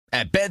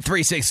At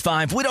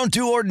Bet365, we don't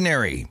do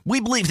ordinary. We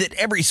believe that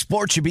every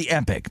sport should be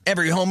epic.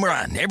 Every home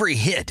run, every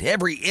hit,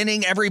 every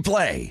inning, every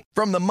play.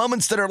 From the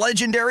moments that are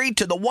legendary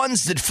to the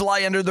ones that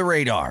fly under the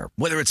radar.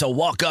 Whether it's a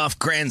walk-off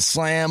grand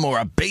slam or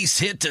a base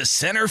hit to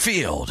center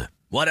field.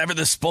 Whatever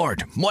the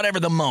sport, whatever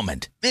the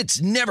moment.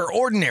 It's never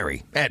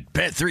ordinary at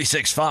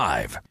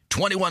Bet365.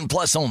 21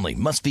 plus only.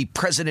 Must be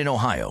present in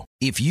Ohio.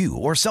 If you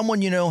or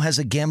someone you know has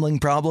a gambling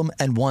problem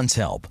and wants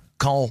help,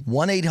 call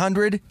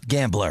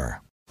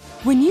 1-800-GAMBLER.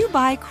 When you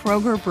buy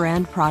Kroger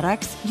brand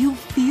products, you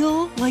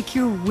feel like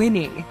you're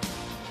winning.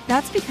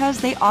 That's because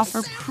they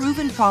offer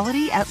proven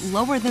quality at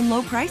lower than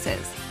low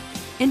prices.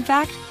 In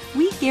fact,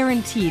 we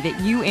guarantee that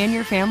you and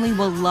your family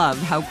will love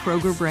how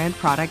Kroger brand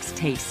products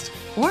taste,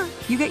 or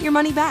you get your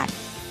money back.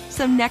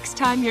 So next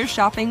time you're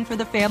shopping for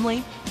the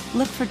family,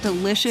 look for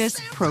delicious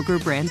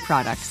Kroger brand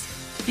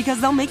products, because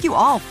they'll make you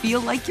all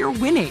feel like you're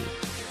winning.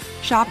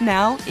 Shop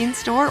now,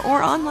 in-store,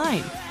 or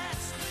online.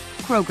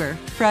 Kroger,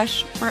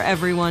 fresh for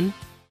everyone.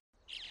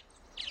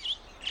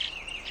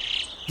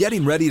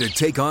 Getting ready to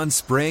take on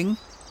spring?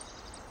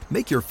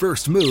 Make your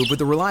first move with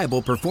the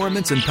reliable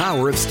performance and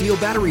power of Steel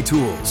battery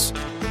tools.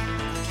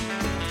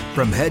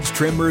 From hedge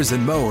trimmers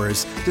and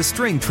mowers to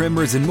string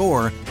trimmers and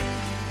more,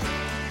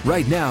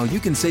 right now you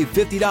can save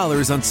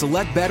 $50 on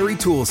select battery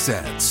tool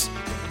sets.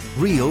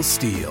 Real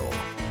Steel.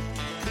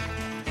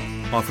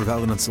 Offer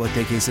valid on select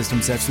AK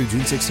system sets through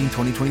June 16,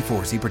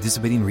 2024. See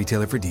participating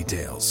retailer for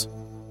details.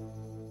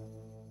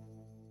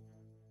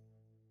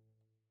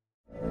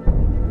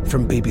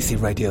 From BBC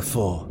Radio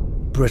 4,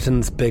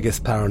 Britain's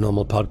biggest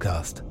paranormal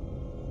podcast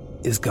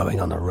is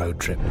going on a road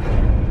trip.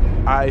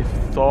 I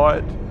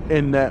thought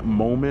in that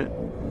moment,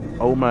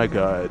 oh my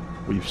God,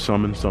 we've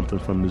summoned something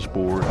from this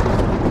board.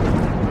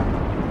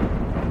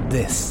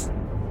 This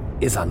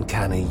is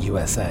Uncanny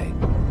USA.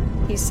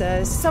 He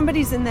says,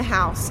 somebody's in the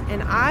house,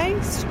 and I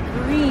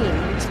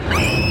screamed.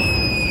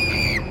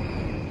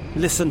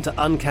 Listen to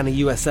Uncanny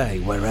USA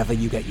wherever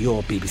you get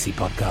your BBC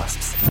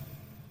podcasts,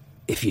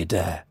 if you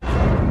dare.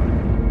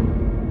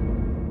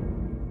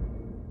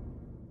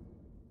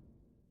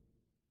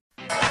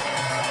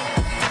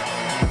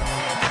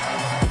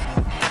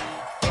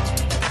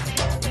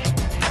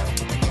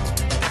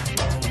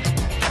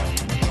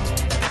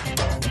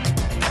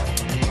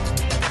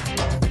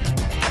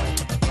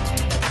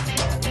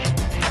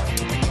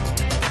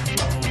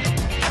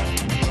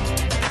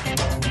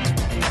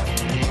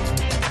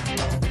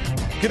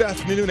 Good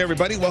afternoon,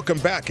 everybody. Welcome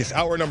back. It's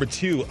hour number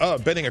 2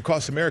 of Betting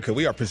Across America.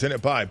 We are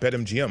presented by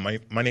BetMGM.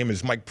 My name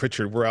is Mike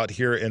Pritchard. We're out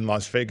here in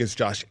Las Vegas.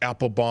 Josh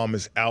Applebaum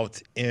is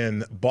out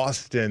in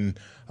Boston.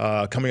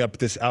 Coming up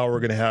this hour,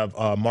 we're going to have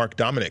Mark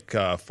Dominic,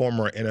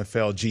 former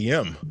NFL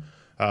GM,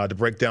 to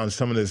break down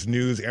some of this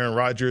news. Aaron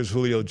Rodgers,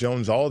 Julio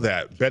Jones, all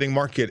that. Betting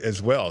market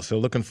as well. So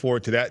looking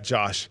forward to that,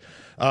 Josh.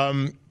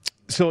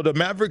 So the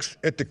Mavericks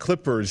at the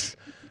Clippers.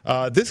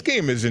 This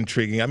game is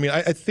intriguing. I mean,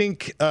 I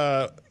think,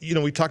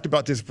 we talked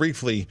about this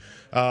briefly,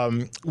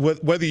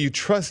 whether you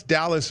trust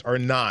Dallas or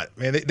not.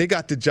 Man, they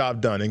got the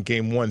job done in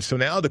game 1. So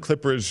now the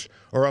Clippers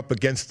are up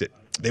against it.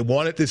 They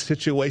wanted this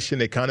situation.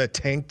 They kind of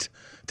tanked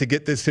to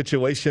get this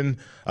situation.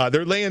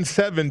 They're laying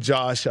 7,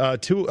 Josh.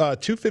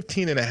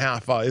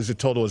 215.5 is the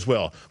total as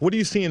well. What are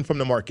you seeing from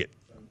the market?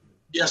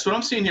 Yes, what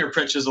I'm seeing here,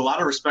 Pritch, is a lot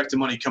of respected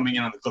money coming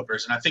in on the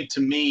Clippers. And I think, to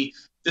me,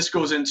 this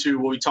goes into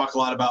what we talk a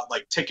lot about,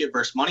 like ticket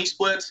versus money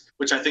splits,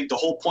 which I think the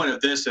whole point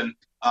of this and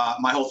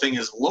my whole thing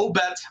is low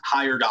bets,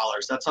 higher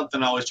dollars. That's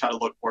something I always try to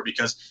look for,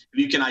 because if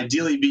you can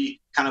ideally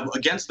be kind of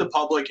against the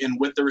public and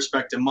with the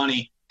respected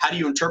money, how do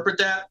you interpret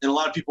that? And a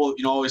lot of people,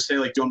 always say,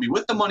 like, do you want to be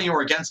with the money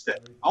or against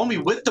it? I want to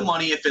be with the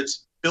money if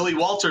it's Billy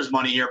Walters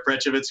money here,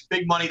 Pritch. If it's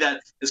big money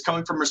that is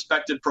coming from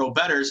respected pro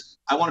bettors,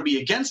 I want to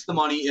be against the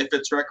money if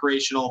it's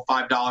recreational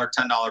 $5,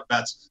 $10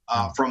 bets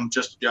from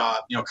just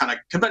kind of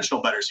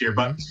conventional bettors here.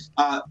 But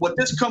what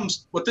this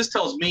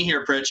tells me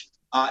here, Pritch,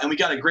 and we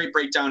got a great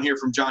breakdown here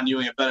from John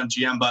Ewing at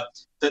BetMGM, but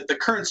the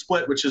current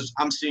split, which is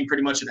I'm seeing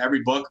pretty much in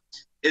every book,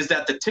 is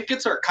that the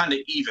tickets are kind of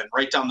even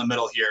right down the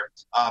middle here,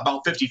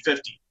 about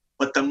 50-50.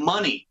 But the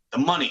money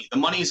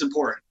is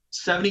important.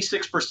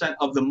 76%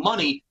 of the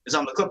money is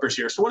on the Clippers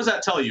here. So what does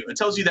that tell you? It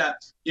tells you that,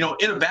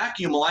 in a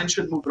vacuum, a line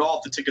shouldn't move at all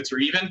if the tickets are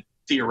even,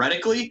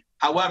 theoretically.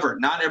 However,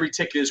 not every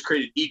ticket is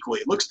created equally.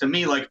 It looks to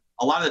me like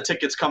a lot of the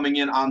tickets coming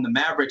in on the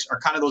Mavericks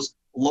are kind of those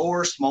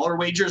lower, smaller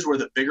wagers, where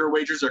the bigger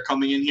wagers are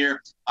coming in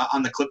here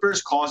on the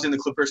Clippers, causing the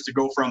Clippers to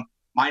go from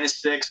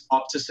 -6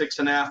 up to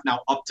 6.5,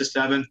 now up to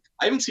 7.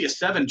 I even see a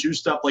 7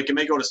 juiced up, like it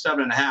may go to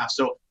 7.5.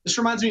 So this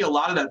reminds me a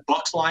lot of that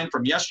Bucks line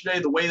from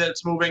yesterday, the way that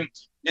it's moving.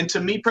 And to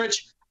me, Pritch,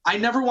 I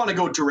never want to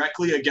go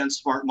directly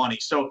against smart money.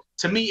 So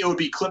to me, it would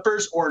be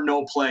Clippers or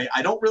no play.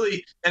 I don't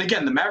really, and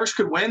again, the Mavericks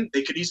could win.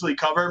 They could easily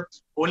cover.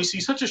 But when you see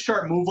such a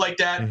sharp move like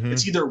that,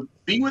 it's either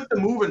be with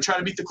the move and try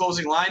to beat the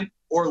closing line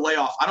or lay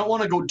off. I don't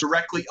want to go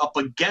directly up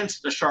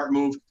against a sharp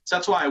move. So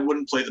that's why I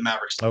wouldn't play the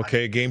Mavericks tonight.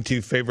 Okay, game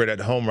 2 favorite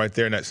at home right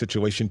there in that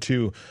situation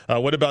too.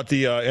 What about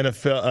the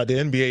NFL, the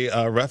NBA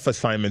ref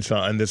assignments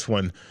on this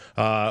one?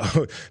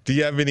 Do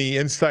you have any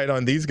insight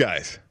on these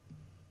guys?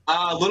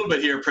 A little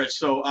bit here, Pritch.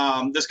 So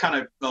this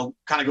kind of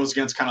goes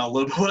against kind of a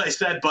little bit what I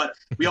said, but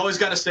we always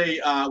got to say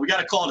we got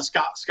to call it a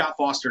Scott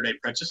Foster day,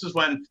 Pritch. This is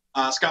when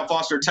Scott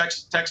Foster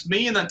texts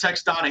me and then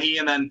texts Donahue,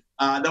 and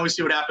then we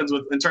see what happens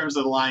in terms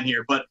of the line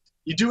here. But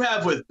you do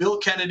have with Bill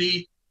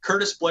Kennedy,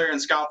 Curtis Blair,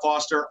 and Scott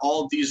Foster,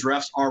 all of these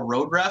refs are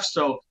road refs.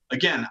 So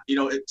again,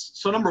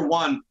 number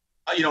one.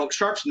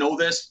 Sharps know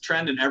this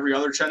trend and every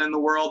other trend in the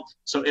world.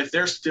 So if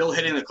they're still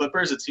hitting the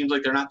Clippers, it seems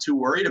like they're not too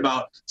worried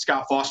about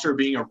Scott Foster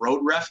being a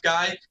road ref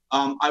guy.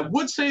 I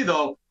would say,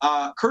 though,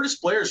 Curtis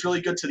Blair is really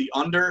good to the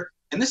under.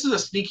 And this is a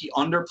sneaky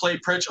underplay,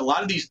 Pritch. A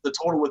lot of the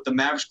total with the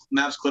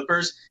Mavs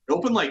Clippers, it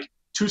opened like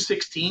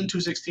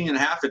 216 and a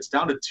half. It's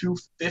down to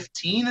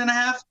 215 and a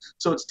half.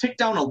 So it's ticked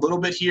down a little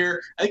bit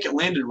here. I think it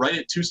landed right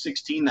at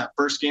 216 that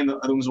first game. I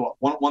think it was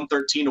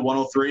 113 to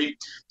 103.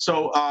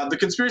 So the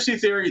conspiracy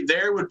theory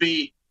there would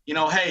be,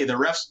 hey, the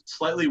refs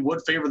slightly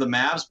would favor the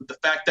Mavs, but the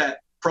fact that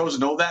pros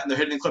know that and they're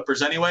hitting the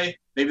Clippers anyway,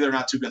 maybe they're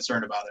not too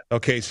concerned about it.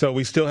 Okay, so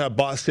we still have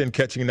Boston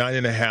catching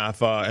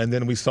 9.5, and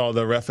then we saw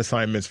the ref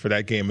assignments for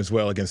that game as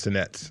well against the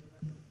Nets.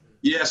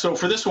 Yeah, so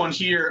for this one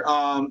here,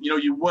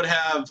 you would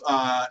have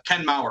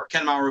Ken Mauer.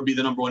 Ken Mauer would be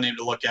the number one name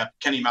to look at,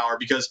 Kenny Mauer,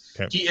 because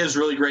he is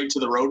really great to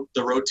the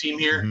road team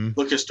here. Mm-hmm.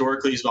 Look,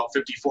 historically, he's about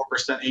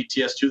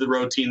 54% ATS to the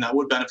road team. That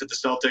would benefit the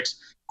Celtics.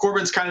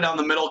 Corbin's kind of down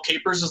the middle.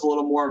 Capers is a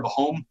little more of a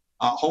home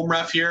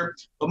ref here.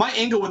 But my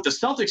angle with the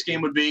Celtics game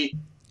would be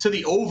to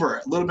the over,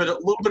 a little bit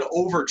of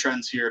over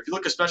trends here. If you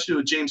look especially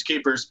with James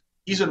Capers,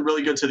 he's been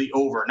really good to the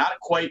over. Not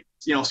quite,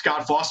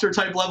 Scott Foster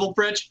type level,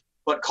 Pritch,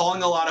 but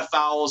calling a lot of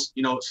fouls,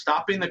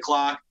 stopping the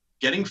clock,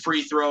 getting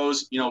free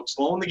throws,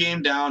 slowing the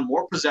game down,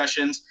 more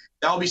possessions.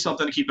 That'll be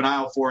something to keep an eye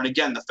out for. And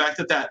again, the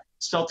fact that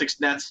Celtics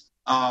Nets,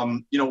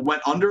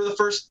 went under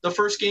the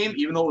first game,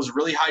 even though it was a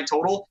really high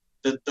total,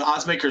 the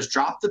odds makers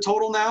dropped the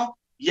total now.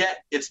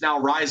 Yet it's now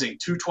rising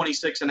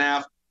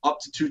 226.5 up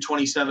to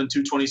 227,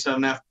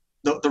 227.5.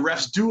 The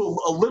refs do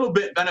a little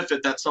bit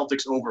benefit that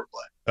Celtics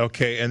overplay.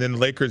 Okay, and then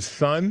Lakers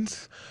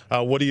Suns.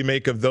 What do you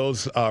make of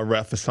those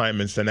ref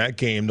assignments in that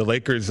game? The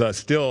Lakers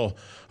still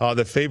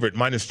the favorite,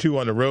 -2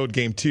 on the road.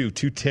 Game 2,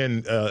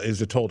 210 is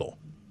the total.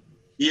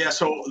 Yeah,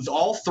 so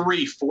all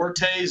three,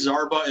 Forte,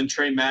 Zarba, and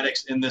Trey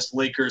Maddox in this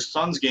Lakers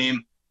Suns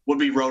game would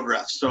be road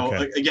refs. So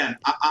again,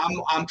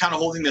 I'm kind of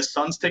holding this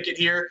Suns ticket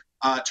here.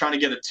 Trying to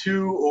get a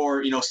 2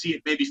 or, see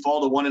it maybe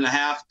fall to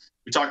 1.5.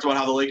 We talked about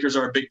how the Lakers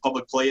are a big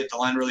public play. The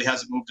line really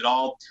hasn't moved at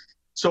all.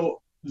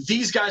 So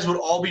these guys would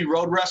all be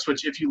road refs,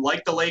 which if you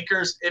like the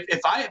Lakers,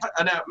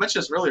 and I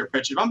mentioned this earlier,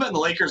 Pitch, if I'm betting the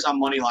Lakers, I'm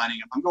money lining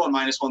them. I'm going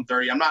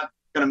 -130. I'm not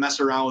going to mess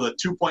around with a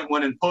 2-point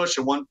win and push,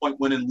 a 1-point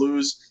win and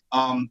lose.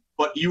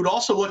 But you would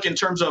also look in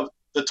terms of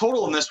the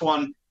total in this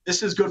one.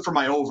 This is good for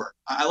my over.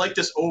 I like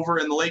this over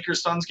in the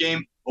Lakers-Suns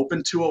game.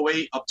 Open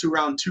 208 up to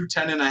around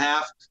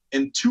 210.5.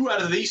 And 2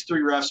 out of these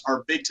 3 refs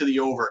are big to the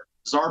over.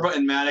 Zarba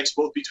and Maddox,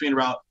 both between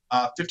about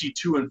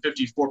 52 and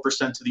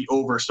 54% to the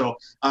over. So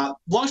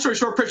long story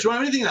short, Pritch, you don't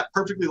have anything that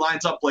perfectly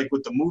lines up like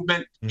with the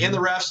movement and the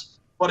refs.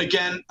 But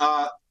again,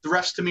 the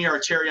refs to me are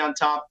a cherry on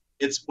top.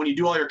 It's when you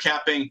do all your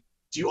capping,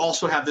 do you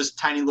also have this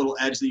tiny little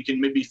edge that you can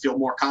maybe feel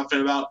more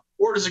confident about?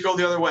 Or does it go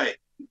the other way?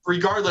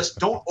 Regardless,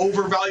 don't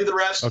overvalue the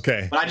refs.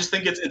 Okay. But I just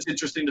think it's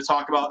interesting to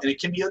talk about, and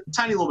it can be a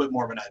tiny little bit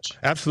more of an edge.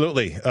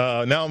 Absolutely.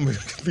 Now I'm going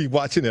to be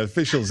watching the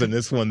officials in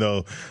this one,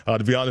 though,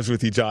 to be honest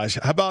with you, Josh.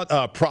 How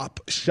about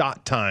prop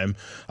shot time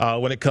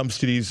when it comes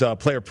to these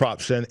player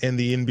props in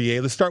the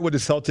NBA? Let's start with the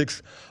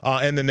Celtics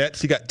and the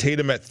Nets. You got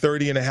Tatum at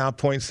 30.5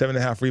 points,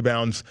 7.5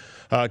 rebounds.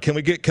 Can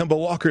we get Kemba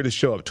Walker to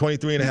show up?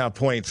 23.5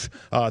 points,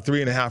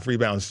 3.5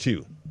 rebounds,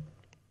 too.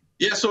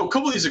 Yeah, so a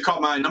couple of these have caught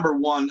my eye. Number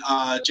one,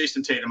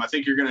 Jason Tatum. I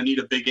think you're going to need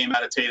a big game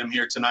out of Tatum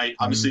here tonight.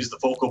 Obviously, he's the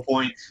focal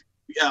point.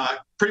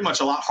 Pretty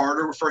much a lot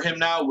harder for him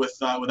now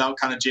without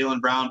kind of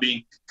Jaylen Brown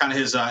being kind of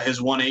his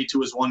 1A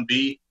to his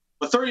 1B.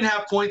 But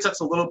 30.5 points, that's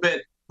a little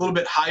bit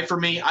high for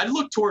me. I'd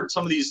look toward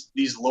some of these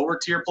lower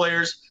tier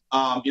players.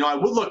 I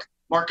would look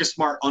Marcus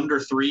Smart under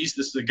 3s.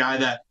 This is a guy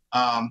that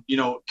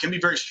can be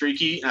very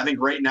streaky. And I think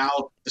right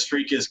now the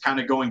streak is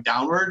kind of going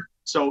downward.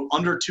 So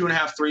under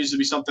 2.5 threes would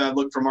be something I'd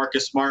look for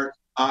Marcus Smart.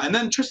 And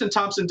then Tristan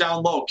Thompson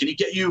down low. Can he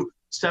get you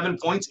 7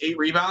 points, 8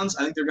 rebounds?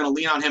 I think they're going to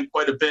lean on him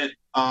quite a bit,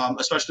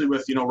 especially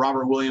with,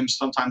 Robert Williams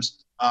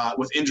sometimes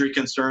with injury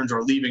concerns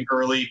or leaving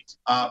early.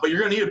 But you're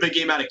going to need a big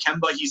game out of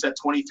Kemba. He's at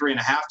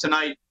 23.5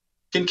 tonight.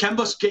 Can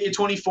Kemba get you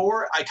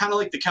 24? I kind of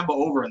like the Kemba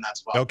over in that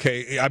spot.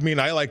 Okay. I mean,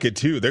 I like it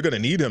too. They're going to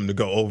need him to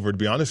go over, to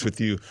be honest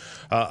with you,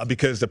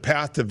 because the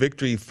path to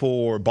victory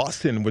for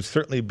Boston would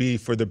certainly be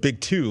for the big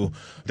 2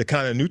 to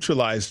kind of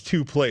neutralize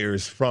 2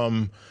 players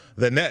from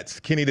the Nets.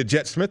 Kenny the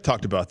Jet Smith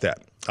talked about that.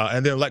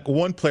 And then like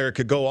one player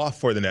could go off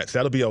for the Nets.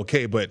 That'll be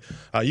okay. But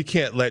you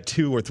can't let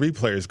 2 or 3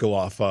 players go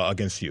off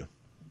against you.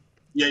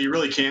 Yeah, you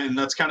really can't. And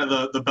that's kind of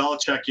the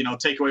Belichick,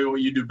 take away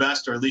what you do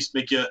best, or at least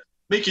make you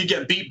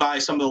get beat by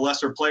some of the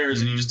lesser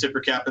players, and you just tip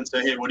your cap and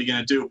say, hey, what are you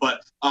going to do?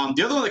 But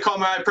the other one that caught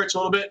my eye, Pritch, a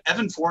little bit,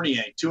 Evan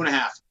Fournier,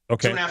 2.5.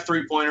 Okay. 2.5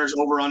 3-pointers,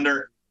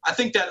 over-under. I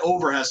think that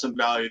over has some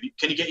value.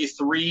 Can he get you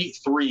 3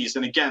 threes?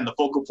 And again, the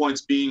focal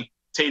points being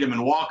Tatum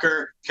and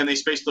Walker. Can they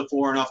space the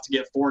floor enough to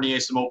get Fournier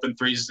some open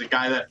threes? He's a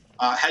guy that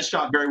has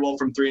shot very well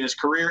from three in his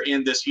career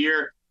and this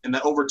year. And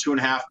that over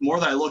 2.5, more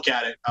that I look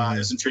at it,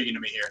 is intriguing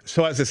to me here.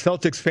 So as a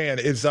Celtics fan,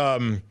 is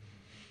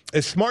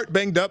Smart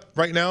banged up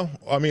right now?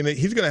 I mean,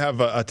 he's going to have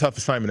a tough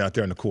assignment out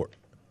there on the court.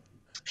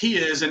 He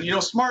is,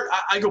 and Smart.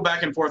 I go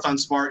back and forth on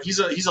Smart. He's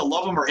a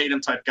love him or hate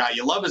him type guy.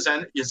 You love his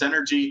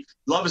energy,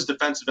 love his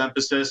defensive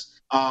emphasis.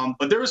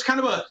 But there was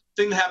kind of a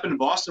thing that happened in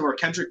Boston where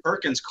Kendrick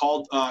Perkins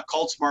called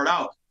Smart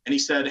out, and he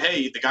said,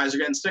 "Hey, the guys are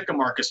getting sick of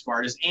Marcus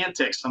Smart. His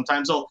antics.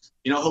 Sometimes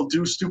he'll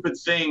do stupid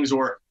things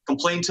or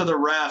complain to the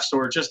refs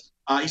or just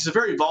he's a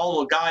very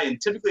volatile guy.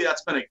 And typically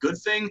that's been a good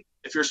thing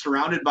if you're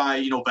surrounded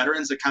by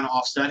veterans that kind of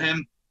offset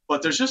him.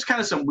 But there's just kind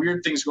of some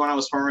weird things going on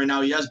with Smart right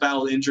now. He has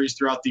battled injuries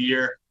throughout the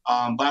year.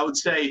 But I would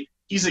say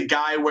he's a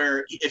guy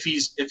where if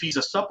he's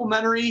a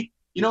supplementary,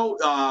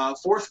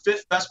 fourth,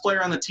 fifth best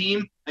player on the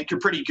team, I think you're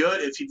pretty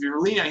good. If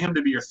you're leaning on him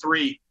to be your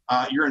three,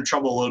 you're in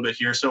trouble a little bit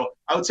here. So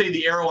I would say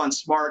the arrow on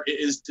Smart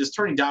is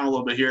turning down a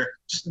little bit here,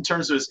 just in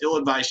terms of his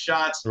ill-advised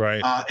shots,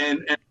 right?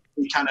 And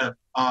kind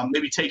of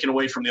maybe taken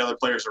away from the other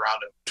players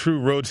around him. True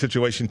road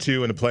situation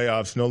too in the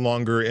playoffs. No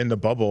longer in the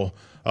bubble.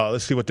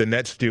 Let's see what the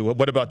Nets do.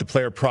 What about the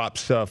player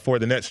props for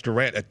the Nets?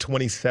 Durant at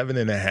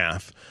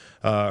 27.5.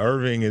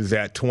 Irving is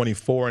at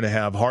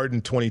 24.5.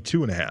 Harden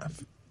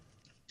 22.5.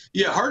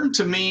 Yeah, Harden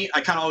to me,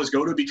 I kind of always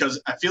go to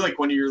because I feel like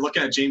when you're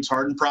looking at James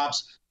Harden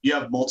props, you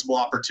have multiple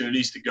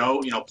opportunities to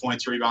go.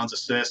 Points, rebounds,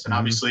 assists, and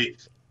obviously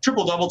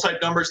triple-double type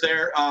numbers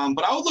there.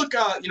 But I would look,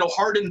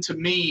 Harden to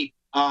me.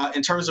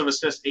 In terms of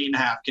assists,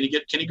 8.5.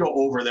 Can he go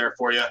over there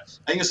for you? I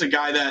think it's a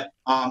guy that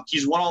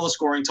he's won all the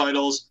scoring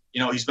titles.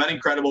 He's been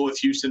incredible with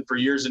Houston for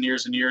years and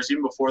years and years,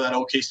 even before that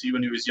OKC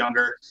when he was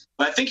younger.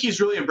 But I think he's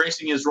really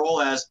embracing his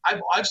role as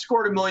I've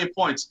scored 1 million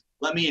points.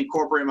 Let me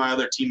incorporate my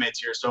other teammates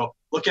here. So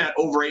looking at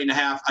over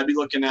 8.5, I'd be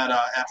looking at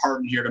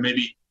Harden here to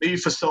maybe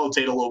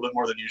facilitate a little bit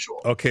more than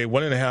usual. Okay,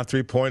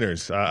 1.5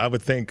 3-pointers. I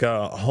would think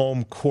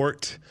home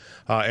court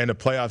in a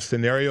playoff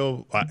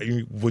scenario.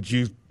 Would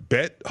you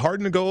bet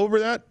Harden to go over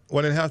that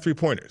 1.5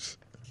 3-pointers?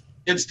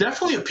 It's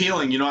definitely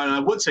appealing, and I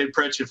would say,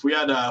 Pritch, if we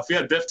had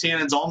Biff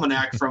Tannen's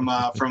almanac from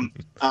Back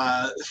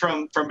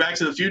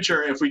to the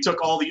Future, if we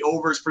took all the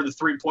overs for the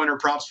 3-pointer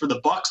props for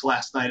the Bucks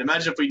last night,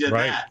 imagine if we did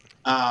that.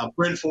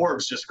 Bryn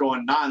Forbes just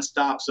going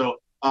nonstop. So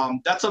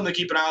that's something to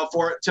keep an eye out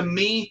for. To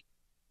me,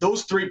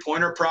 those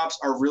 3-pointer props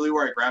are really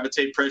where I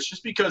gravitate, Pritch,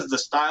 just because the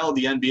style of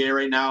the NBA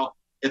right now,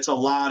 it's a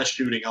lot of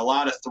shooting, a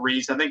lot of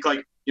threes. I think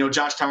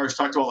Josh Towers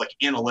talked about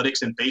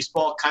analytics in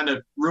baseball kind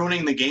of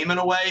ruining the game in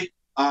a way.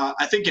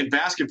 I think in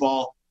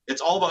basketball,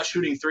 it's all about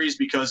shooting threes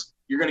because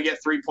you're going to get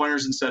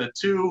 3-pointers instead of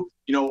 2,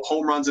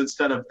 home runs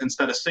instead of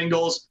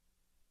singles.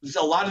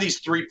 A lot of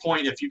these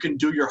 3-point, if you can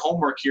do your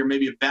homework here,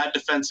 maybe a bad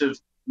defensive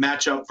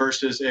matchup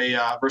versus a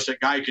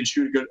guy who can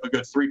shoot a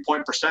good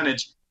 3-point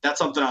percentage. That's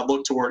something I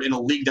look toward in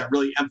a league that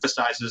really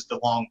emphasizes the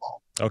long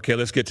ball. Okay,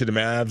 let's get to the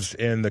Mavs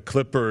and the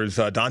Clippers.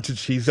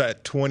 Doncic, he's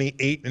at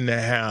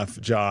 28.5,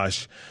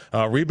 Josh.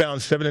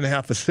 Rebounds,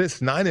 7.5.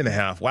 Assists,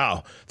 9.5.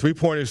 Wow.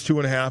 3-pointers,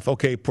 2.5.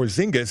 Okay,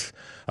 Porzingis,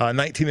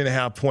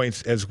 19.5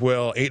 points as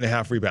well,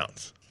 8.5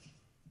 rebounds.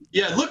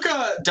 Yeah, look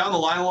down the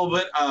line a little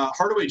bit.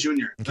 Hardaway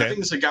Jr. Okay. I think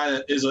this is a guy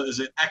that is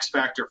an X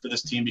factor for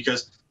this team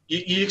because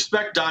you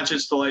expect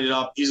Doncic to light it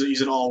up.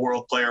 He's an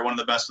all-world player, one of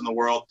the best in the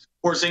world.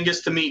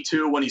 Porzingis, to me,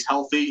 too, when he's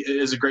healthy,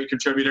 is a great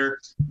contributor.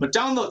 But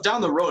down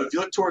the road, if you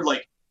look toward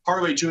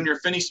Hardaway Jr.,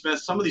 Finney-Smith,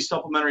 some of these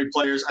supplementary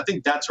players, I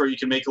think that's where you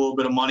can make a little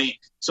bit of money.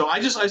 So I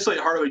just isolate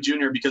Hardaway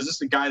Jr. because this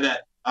is a guy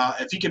that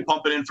if he can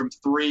pump it in from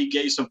 3,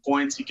 get you some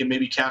points, he can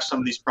maybe cash some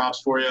of these props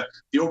for you.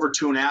 The over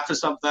 2.5 is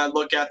something I'd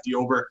look at. The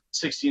over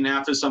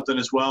 16.5 is something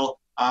as well.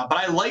 But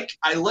I like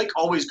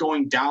always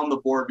going down the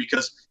board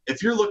because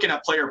if you're looking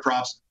at player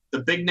props, the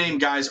big name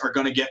guys are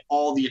going to get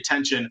all the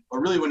attention. But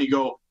really, when you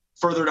go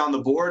further down the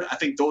board, I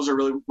think those are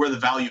really where the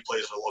value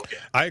plays are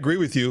located. I agree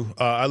with you.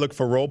 I look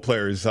for role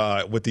players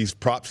with these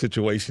prop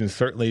situations,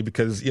 certainly,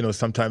 because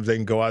sometimes they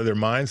can go out of their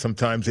mind.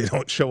 Sometimes they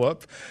don't show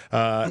up.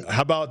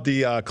 How about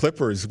the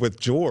Clippers with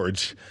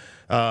George?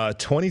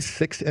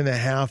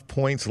 26.5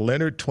 points.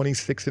 Leonard,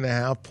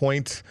 26.5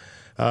 points.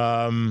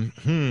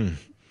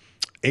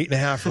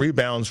 8.5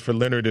 rebounds for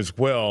Leonard as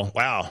well.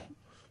 Wow.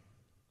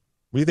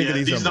 What do you think of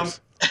these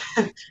numbers?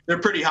 They're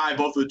pretty high,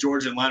 both with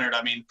George and Leonard.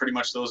 I mean, pretty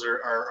much those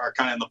are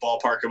kind of in the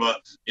ballpark of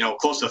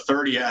close to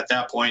 30 at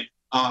that point.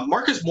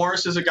 Marcus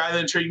Morris is a guy that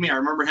intrigued me. I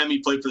remember him. He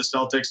played for the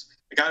Celtics.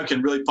 A guy who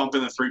can really pump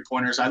in the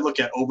 3-pointers. I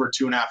look at over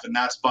 2.5 in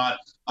that spot.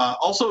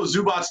 Also,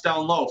 Zubac's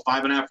down low,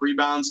 5.5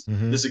 rebounds.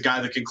 Mm-hmm. This is a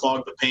guy that can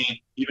clog the paint.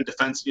 Even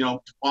defense,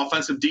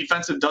 offensive,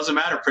 defensive, doesn't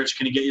matter, Pritch.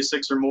 Can he get you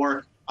 6 or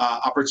more?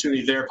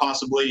 Opportunity there,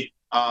 possibly.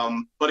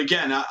 But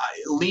again, I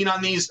lean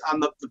on these,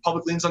 the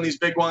public leans on these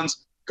big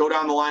ones. Go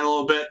down the line a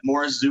little bit.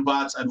 Morris,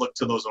 Zubats, I'd look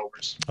to those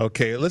overs.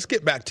 Okay, let's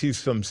get back to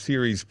some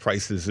series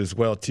prices as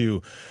well,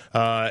 too.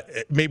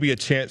 Maybe a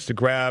chance to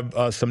grab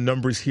some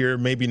numbers here,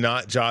 maybe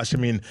not, Josh. I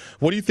mean,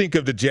 what do you think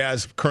of the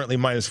Jazz currently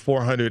minus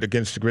 400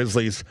 against the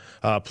Grizzlies,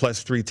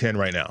 plus 310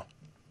 right now?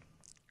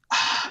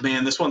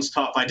 Man, this one's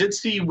tough. I did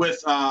see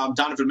with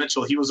Donovan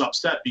Mitchell, he was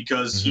upset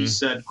because he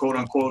said, quote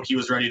unquote, he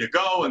was ready to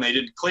go and they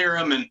didn't clear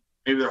him, and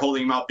maybe they're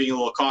holding him out, being a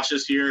little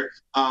cautious here.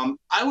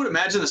 I would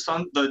imagine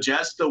the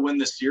Jazz still win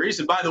this series.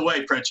 And by the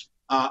way, Pritch,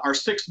 our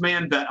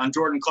 6-man bet on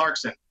Jordan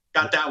Clarkson,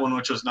 got that one,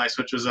 which was nice,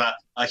 which was a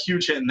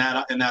huge hit in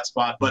that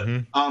spot. But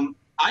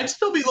I'd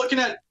still be looking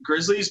at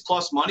Grizzlies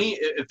plus money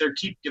if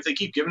they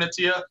keep giving it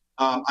to you.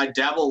 I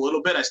dabble a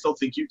little bit. I still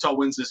think Utah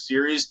wins this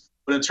series.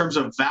 But in terms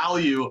of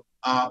value,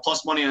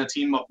 plus money on a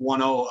team up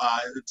 1-0,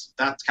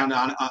 that's kind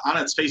of on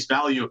its face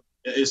value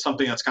is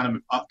something that's kind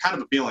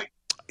of appealing.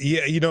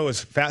 Yeah,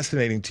 it's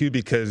fascinating too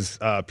because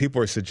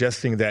people are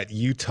suggesting that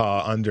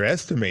Utah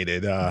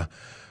underestimated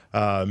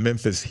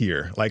Memphis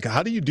here. Like,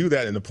 how do you do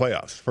that in the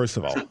playoffs? First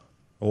of all,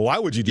 why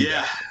would you do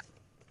that?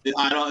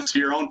 I don't. It's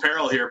your own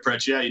peril here,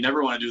 Pritch. Yeah, you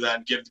never want to do that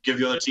and give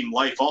the other team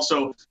life.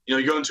 Also,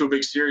 you go into a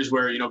big series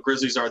where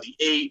Grizzlies are the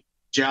 8,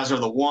 Jazz are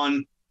the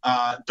 1.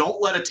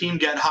 Don't let a team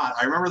get hot.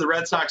 I remember the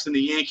Red Sox and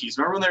the Yankees.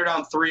 Remember when they were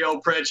down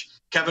 3-0, Pritch?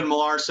 Kevin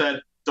Millar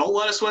said, "Don't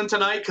let us win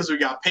tonight because we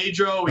got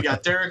Pedro, we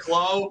got Derek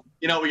Lowe,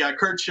 we got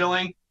Curt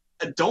Schilling."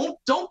 Don't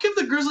give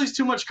the Grizzlies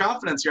too much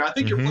confidence here. I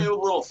think you're playing with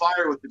a little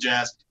fire with the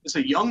Jazz. It's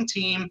a young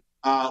team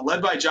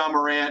led by John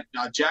Morant.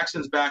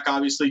 Jackson's back,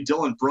 obviously.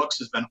 Dylan Brooks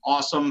has been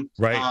awesome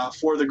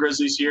for the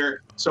Grizzlies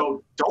here.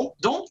 So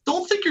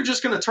don't think you're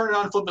just going to turn it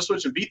on, flip a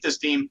switch, and beat this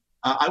team.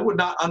 I would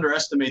not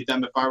underestimate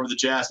them if I were the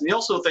Jazz. And the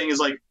also thing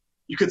is,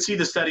 you could see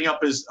this setting up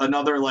as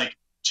another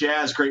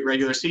Jazz, great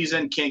regular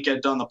season, can't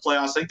get done in the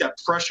playoffs. I think that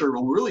pressure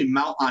will really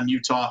mount on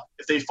Utah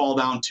if they fall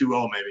down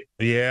 2-0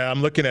 maybe. Yeah,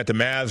 I'm looking at the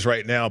Mavs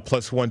right now,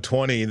 plus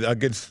 120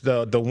 against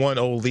the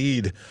 1-0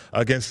 lead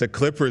against the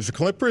Clippers. The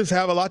Clippers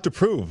have a lot to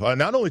prove,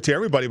 not only to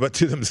everybody, but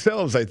to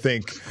themselves, I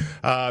think.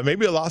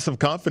 Maybe a loss of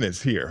confidence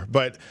here.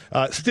 But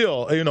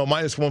still,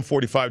 minus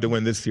 145 to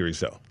win this series,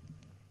 though.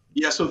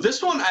 Yeah, so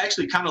this one I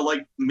actually kind of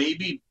like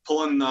maybe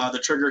pulling the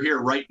trigger here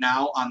right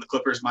now on the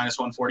Clippers minus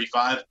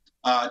 145,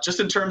 just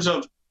in terms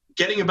of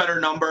getting a better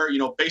number.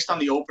 Based on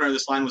the opener,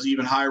 this line was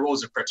even higher. What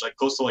was it, Pritch?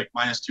 Close to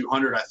minus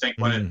 200, I think,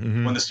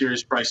 when the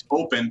series price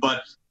opened.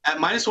 But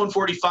at minus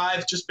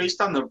 145, just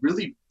based on the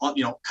really,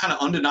 kind of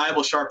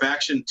undeniable sharp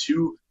action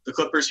to the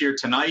Clippers here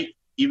tonight,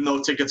 even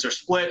though tickets are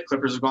split,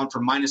 Clippers have gone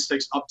from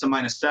 -6 up to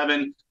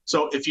 -7.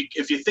 So if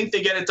you think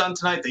they get it done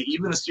tonight, they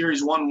even the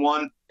series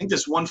 1-1. I think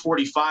this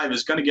 145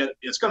 is going to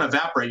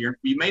evaporate.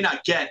 You may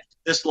not get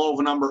this low of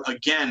a number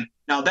again.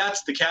 Now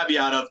that's the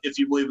caveat of if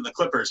you believe in the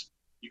Clippers.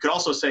 You could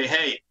also say,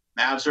 hey,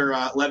 Mavs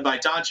are led by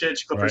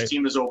Doncic. Clippers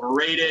team is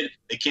overrated.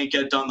 They can't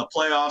get it done in the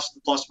playoffs. The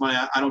plus money,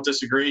 I don't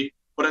disagree.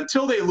 But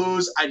until they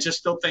lose, I just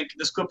still think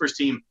this Clippers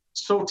team,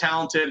 so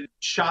talented,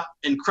 shot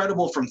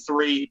incredible from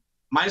 3.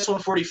 Minus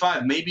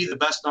 145 may be the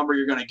best number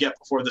you're going to get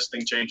before this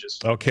thing changes.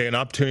 Okay, an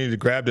opportunity to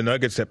grab the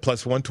Nuggets at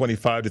plus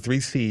 125, the 3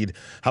 seed.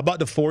 How about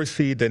the 4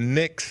 seed, the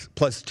Knicks,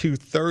 plus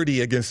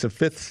 230 against the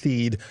 5th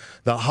seed,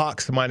 the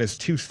Hawks, minus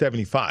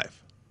 275?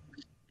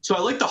 So I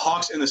like the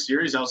Hawks in the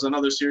series. That was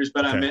another series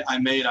bet I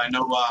made. I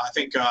know, I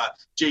think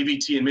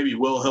JVT and maybe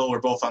Will Hill were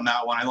both on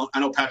that one. I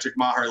know Patrick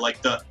Maher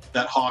liked that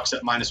Hawks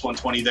at minus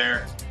 120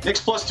 there. Knicks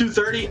plus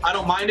 230, I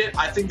don't mind it.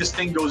 I think this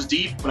thing goes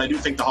deep, but I do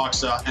think the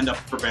Hawks end up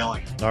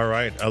prevailing. All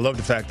right. I love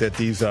the fact that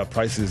these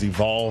prices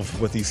evolve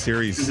with these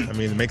series. I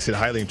mean, it makes it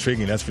highly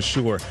intriguing, that's for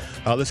sure.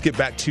 Let's get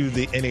back to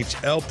the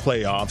NHL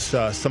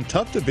playoffs. Some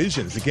tough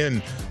divisions.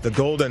 Again, the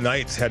Golden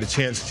Knights had a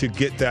chance to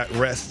get that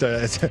rest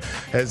as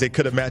they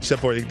could have matched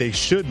up, or they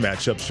should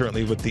match up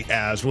certainly with the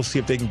Avs. We'll see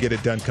if they can get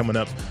it done coming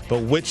up.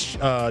 But which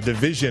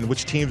division,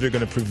 which teams are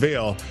going to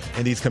prevail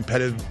in these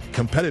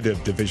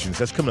competitive divisions?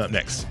 That's coming up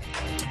next.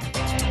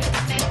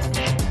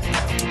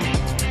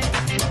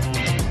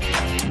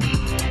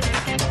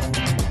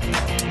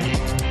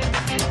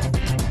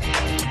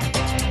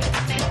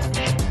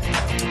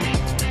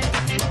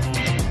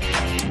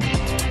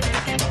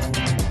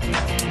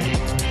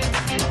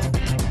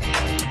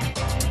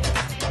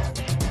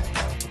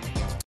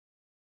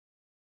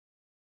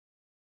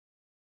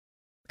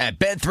 At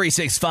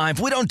Bet365,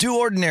 we don't do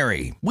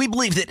ordinary. We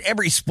believe that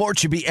every sport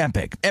should be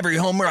epic. Every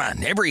home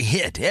run, every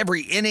hit,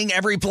 every inning,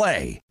 every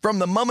play. From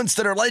the moments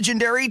that are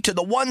legendary to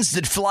the ones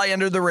that fly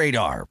under the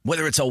radar.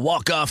 Whether it's a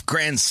walk-off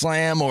grand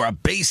slam or a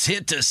base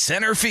hit to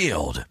center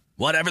field.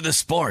 Whatever the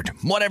sport,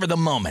 whatever the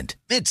moment.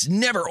 It's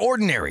never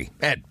ordinary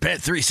at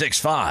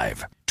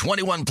Bet365.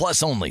 21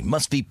 plus only.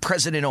 Must be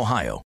present in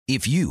Ohio.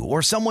 If you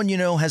or someone you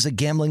know has a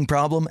gambling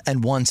problem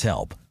and wants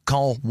help,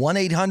 call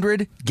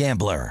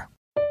 1-800-GAMBLER.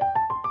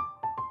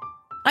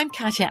 I'm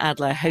Katya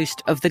Adler,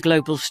 host of The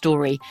Global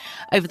Story.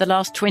 Over the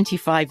last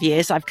 25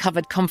 years, I've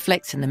covered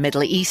conflicts in the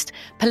Middle East,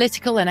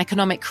 political and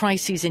economic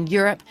crises in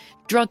Europe,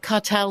 drug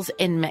cartels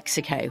in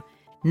Mexico.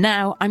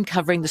 Now I'm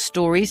covering the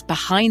stories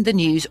behind the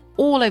news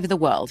all over the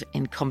world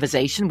in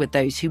conversation with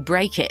those who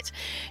break it.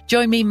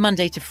 Join me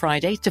Monday to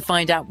Friday to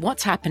find out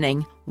what's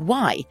happening,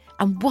 why,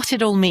 and what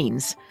it all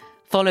means.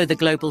 Follow The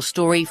Global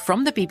Story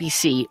from the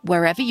BBC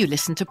wherever you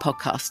listen to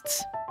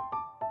podcasts.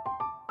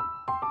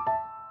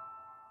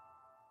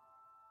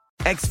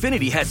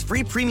 Xfinity has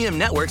free premium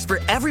networks for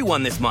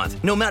everyone this month,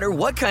 no matter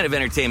what kind of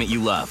entertainment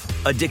you love.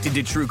 Addicted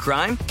to true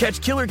crime? Catch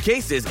killer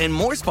cases and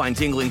more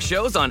spine-tingling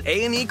shows on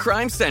A&E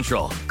Crime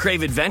Central.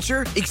 Crave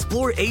adventure?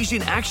 Explore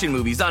Asian action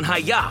movies on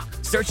Hi-Ya.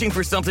 Searching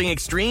for something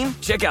extreme?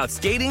 Check out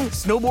skating,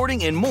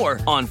 snowboarding, and more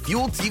on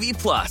Fuel TV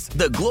Plus,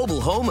 the global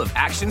home of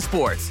action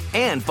sports.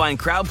 And find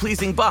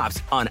crowd-pleasing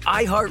bops on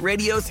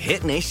iHeartRadio's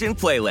Hit Nation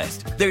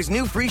playlist. There's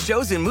new free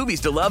shows and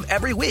movies to love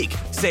every week.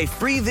 Say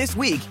free this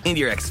week in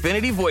your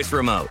Xfinity voice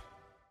remote.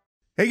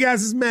 Hey guys,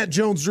 this is Matt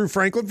Jones, Drew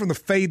Franklin from the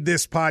Fade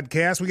This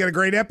podcast. We got a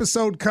great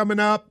episode coming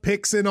up,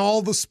 picks in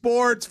all the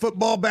sports,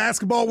 football,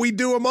 basketball, we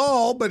do them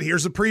all, but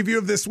here's a preview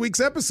of this week's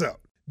episode.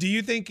 Do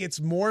you think it's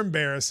more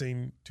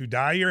embarrassing to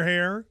dye your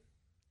hair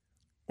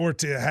or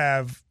to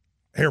have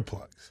hair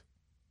plugs?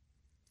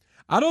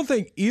 I don't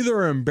think either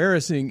are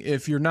embarrassing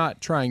if you're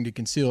not trying to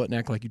conceal it and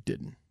act like you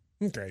didn't.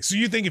 Okay, so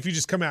you think if you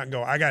just come out and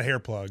go, I got hair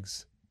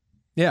plugs.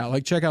 Yeah,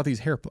 like check out these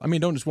hair plugs. I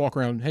mean, don't just walk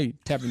around, hey,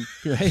 tapping,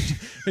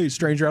 hey,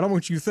 stranger, I don't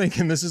want you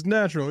thinking this is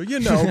natural.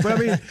 You know, but I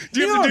mean, do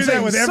you have to do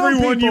that with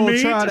everyone you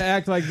meet? Try to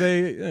act like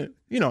they,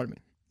 you know what I mean?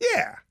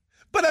 Yeah.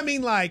 But I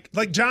mean, like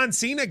John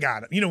Cena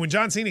got it. You know, when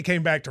John Cena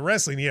came back to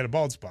wrestling, he had a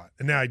bald spot,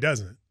 and now he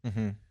doesn't.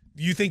 Mm-hmm.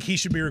 You think he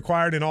should be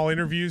required in all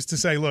interviews to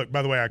say, look,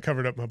 by the way, I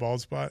covered up my bald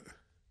spot?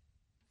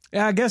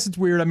 Yeah, I guess it's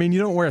weird. I mean, you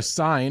don't wear a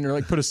sign or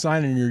like put a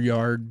sign in your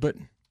yard, but.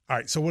 All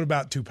right, so what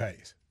about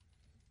toupees?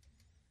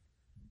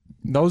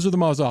 Those are the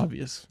most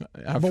obvious.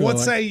 But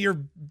let's say you're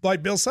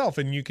like Bill Self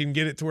and you can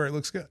get it to where it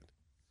looks good.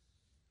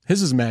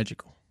 His is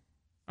magical.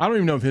 I don't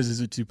even know if his is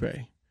a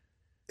toupee.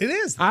 It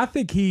is. I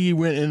think he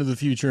went into the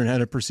future and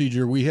had a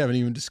procedure we haven't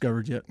even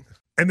discovered yet.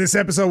 And this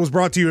episode was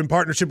brought to you in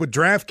partnership with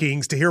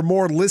DraftKings. To hear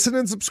more, listen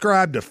and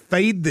subscribe to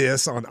Fade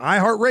This on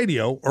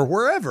iHeartRadio or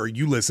wherever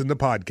you listen to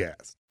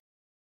podcasts.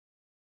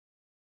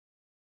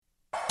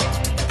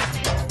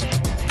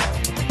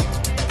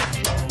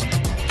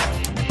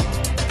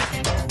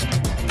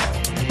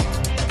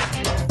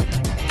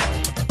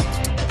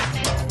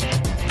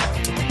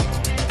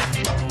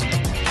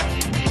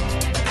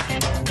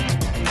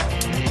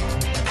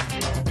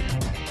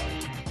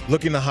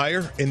 Looking to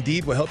hire?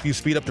 Indeed will help you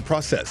speed up the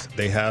process.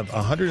 They have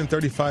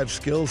 135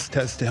 skills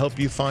tests to help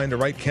you find the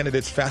right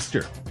candidates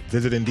faster.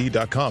 Visit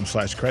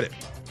Indeed.com/credit.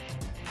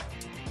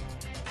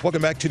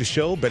 Welcome back to the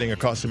show, Betting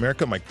Across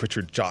America. Mike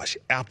Pritchard, Josh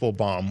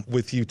Applebaum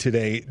with you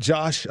today.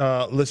 Josh,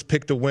 let's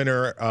pick the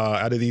winner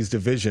out of these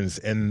divisions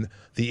in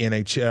the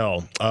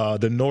NHL.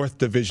 The North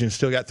Division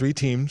still got three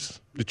teams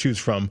to choose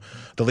from.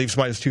 The Leafs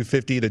minus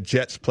 250, the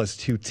Jets plus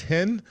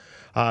 210,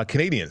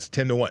 Canadians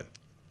 10-1.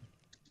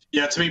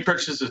 Yeah, to me,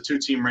 Pritchard is a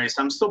two-team race.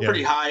 I'm still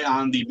pretty high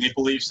on the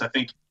Maple Leafs. I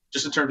think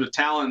just in terms of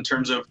talent, in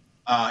terms of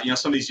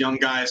some of these young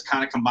guys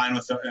kind of combined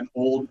with an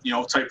old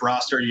type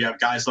roster. You have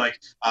guys like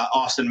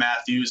Austin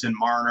Matthews and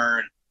Marner,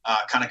 and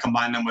kind of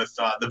combine them with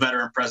the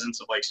veteran presence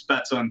of like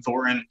Spezza and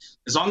Thornton.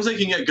 As long as they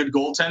can get good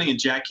goaltending and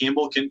Jack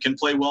Campbell can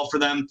play well for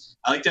them,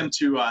 I like them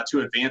to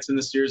advance in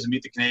this series and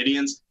meet the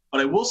Canadians.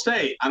 But I will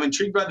say I'm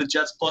intrigued by the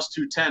Jets plus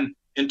 210.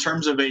 In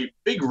terms of a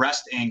big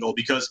rest angle,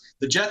 because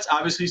the Jets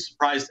obviously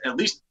surprised at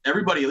least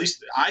everybody, at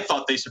least I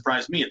thought they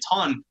surprised me a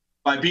ton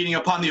by beating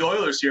up on the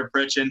Oilers here,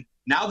 Pritch, and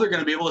now they're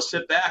going to be able to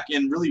sit back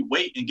and really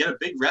wait and get a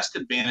big rest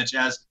advantage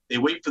as they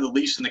wait for the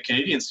Leafs and the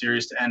Canadian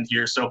series to end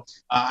here. So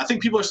I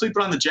think people are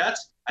sleeping on the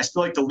Jets. I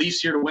still like the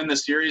Leafs here to win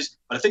this series,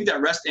 but I think that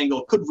rest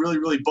angle could really,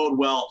 really bode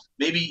well,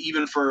 maybe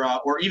even for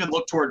or even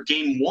look toward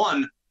game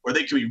one, where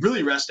they could be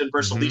really rested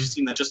versus a Leafs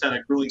team that just had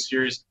a grueling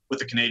series with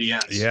the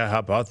Canadiens. Yeah, how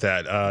about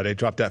that? They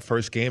dropped that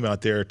first game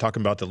out there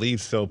talking about the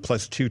Leafs, so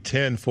plus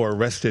 210 for a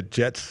rested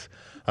Jets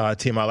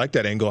team. I like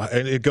that angle.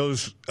 And it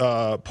goes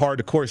par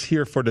the course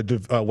here for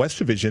the West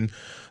Division.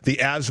 The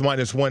Avs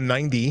minus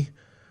 190.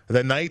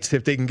 The Knights,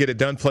 if they can get it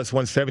done, plus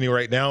 170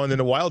 right now. And then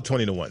the Wild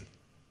 20-1.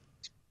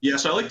 Yeah,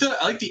 so I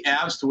like the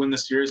Avs to win the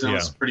series. That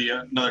was pretty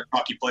another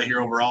cocky play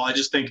here overall. I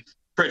just think,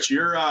 Pritch,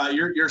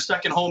 your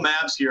second home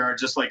Avs here are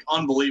just like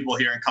unbelievable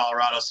here in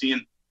Colorado,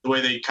 seeing the way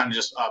they kind of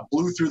just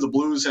blew through the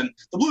Blues. And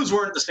the Blues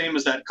weren't the same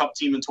as that Cup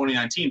team in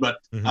 2019, but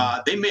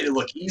they made it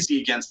look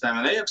easy against them.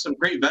 And they have some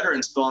great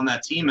veterans still on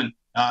that team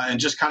and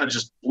just kind of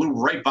just blew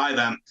right by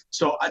them.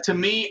 So to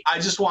me, I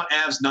just want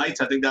Avs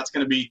Knights. I think that's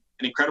going to be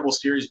an incredible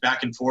series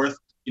back and forth.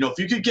 If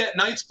you could get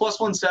Knights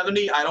plus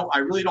 170, I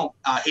really don't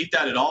hate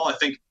that at all. I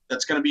think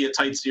that's going to be a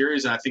tight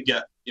series, and I think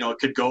it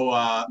could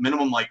go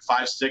minimum like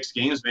 5-6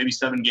 games, maybe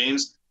 7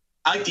 games.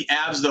 I like the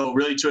Avs though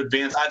really to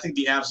advance. I think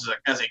the Avs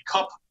as a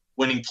cup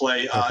winning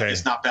play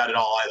is not bad at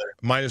all either.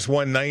 Minus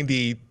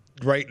 190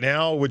 right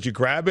now. Would you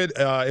grab it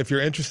if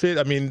you're interested?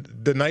 I mean,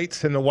 the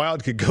Knights and the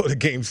Wild could go to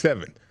Game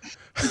 7.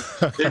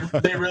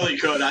 they really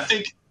could. I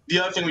think the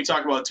other thing we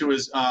talk about too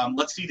is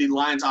let's see the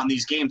lines on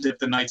these games if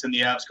the Knights and the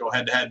Avs go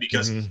head to head,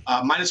 because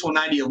minus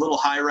 190 a little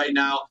high right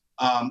now.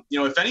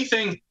 If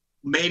anything,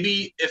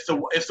 maybe if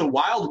the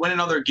Wild win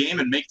another game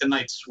and make the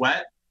Knights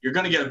sweat, you're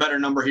going to get a better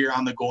number here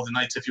on the Golden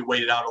Knights if you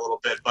wait it out a little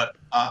bit. But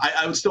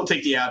I would still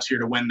take the Avs here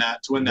to win that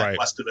right.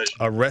 West Division.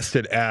 A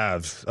rested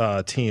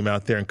Avs team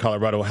out there in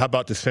Colorado. How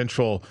about the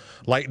Central?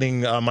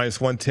 Lightning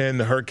 -110,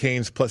 the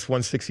Hurricanes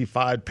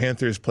 +165,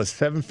 Panthers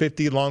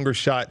 +750, longer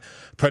shot.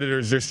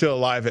 Predators, they're still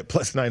alive at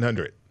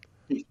 +900.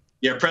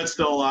 Yeah, Preds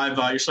still alive.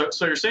 So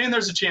you're saying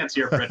there's a chance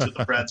here, Preds, with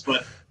the Preds.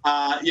 But,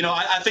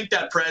 I think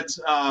that Preds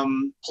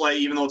play,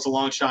 even though it's a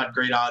long shot,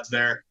 great odds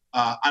there.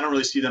 I don't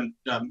really see them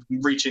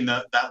reaching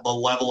the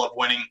level of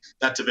winning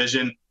that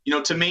division.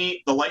 To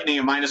me, the Lightning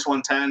at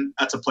 -110,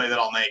 that's a play that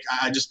I'll make.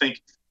 I just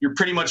think you're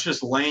pretty much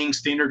just laying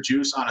standard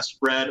juice on a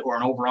spread or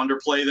an over-under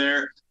play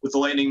there with the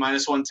Lightning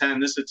 -110.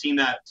 This is a team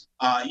that,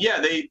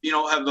 they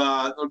have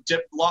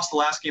lost the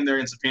last game there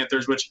against the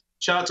Panthers, which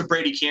shout out to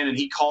Brady Cannon.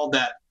 He called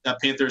that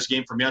Panthers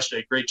game from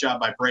yesterday. Great job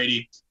by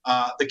Brady.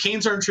 The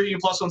Canes are intriguing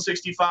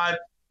 +165,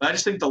 but I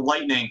just think the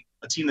Lightning,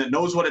 a team that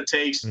knows what it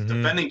takes,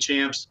 defending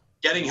champs,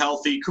 getting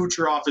healthy,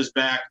 Kucherov is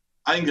back.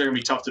 I think they're going to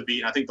be tough to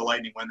beat. I think the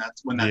Lightning win that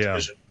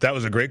division. That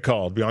was a great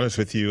call, to be honest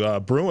with you.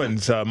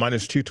 Bruins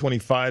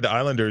 -225, the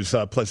Islanders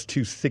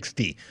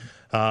 +260,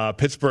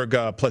 Pittsburgh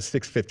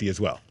 +650 as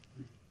well.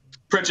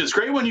 Pritch, it's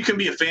great when you can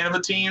be a fan of a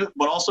team,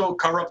 but also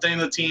cover up the name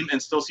of the team and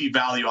still see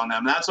value on them.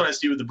 And that's what I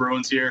see with the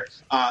Bruins here.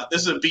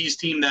 This is a Bees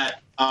team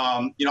that,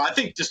 I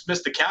think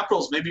dismissed the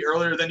Capitals maybe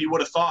earlier than you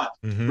would have thought.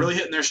 Really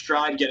hitting their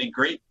stride, getting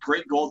great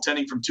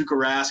goaltending from Tuukka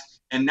Rask.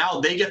 And now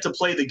they get to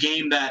play the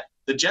game that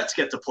the Jets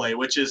get to play,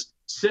 which is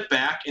sit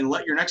back and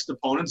let your next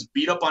opponents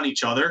beat up on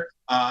each other.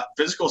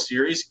 Physical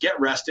series, get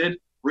rested,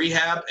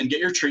 rehab, and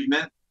get your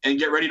treatment, and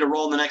get ready to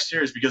roll in the next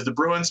series, because the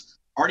Bruins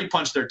already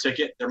punched their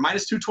ticket. They're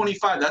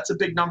 -225. That's a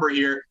big number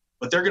here,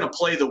 but they're going to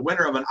play the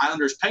winner of an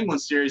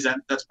Islanders-Penguins series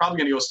that's probably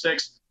going to go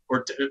 6,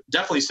 or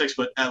definitely 6,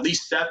 but at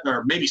least 7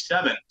 or maybe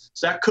 7.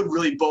 So that could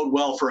really bode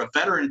well for a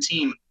veteran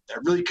team that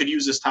really could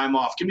use this time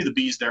off. Give me the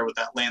Bees there with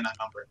that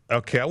number.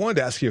 Okay, I wanted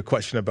to ask you a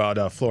question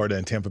about Florida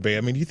and Tampa Bay.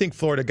 I mean, do you think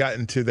Florida got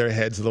into their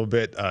heads a little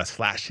bit,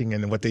 slashing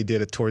and what they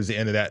did towards the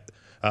end of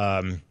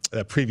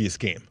that previous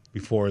game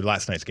before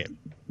last night's game?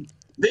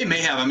 They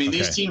may have. I mean,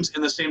 these teams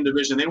in the same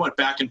division, they went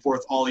back and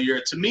forth all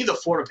year. To me, the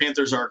Florida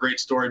Panthers are a great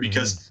story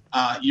because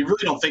you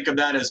really don't think of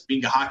that as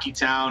being a hockey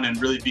town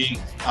and really being,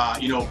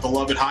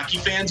 beloved hockey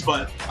fans.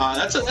 But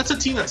that's a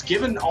team that's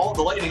given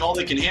the Lightning all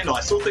they can handle.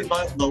 I still think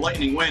the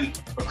Lightning win,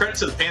 but credit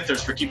to the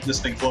Panthers for keeping this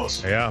thing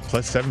close. Yeah,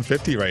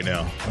 +750 right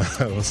now.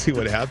 We'll see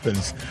what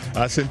happens.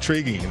 It's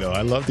intriguing.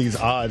 I love these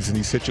odds in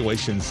these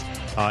situations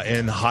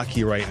in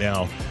hockey right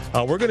now.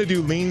 We're going to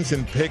do leans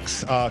and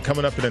picks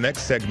coming up in the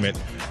next segment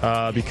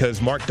because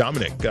Mark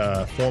Dominic,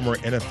 former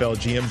NFL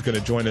GM, is going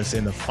to join us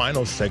in the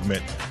final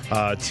segment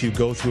to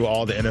go through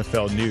all the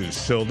NFL news.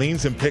 So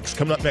leans and picks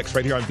coming up next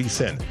right here on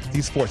VSiN,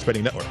 the Sports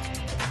Betting Network.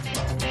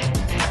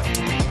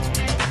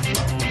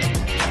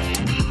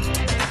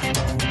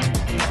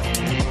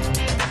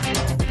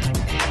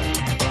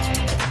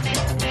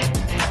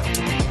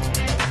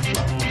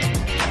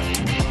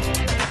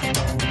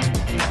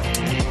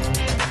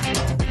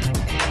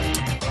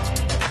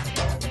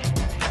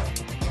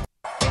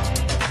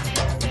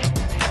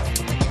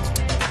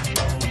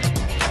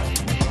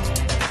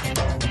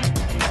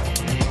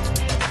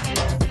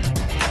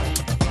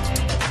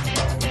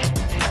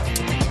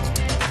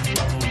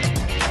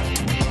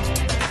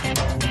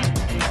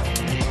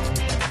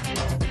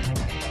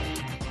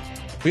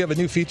 We have a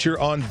new feature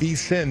on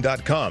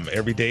vsin.com.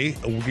 Every day,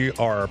 we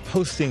are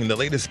posting the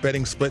latest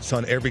betting splits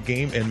on every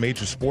game in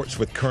major sports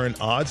with current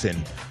odds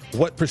and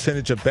what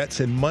percentage of bets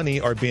and money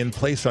are being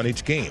placed on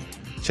each game.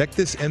 Check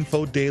this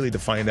info daily to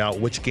find out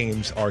which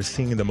games are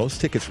seeing the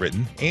most tickets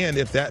written and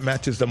if that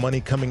matches the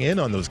money coming in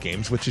on those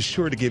games, which is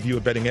sure to give you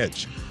a betting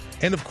edge.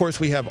 And of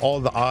course, we have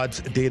all the odds,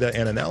 data,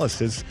 and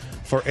analysis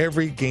for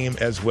every game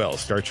as well.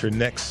 Start your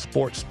next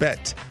sports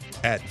bet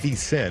at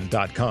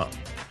vsin.com.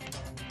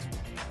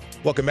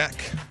 Welcome back.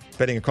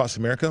 Betting Across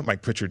America.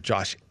 Mike Pritchard,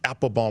 Josh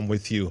Applebaum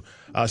with you.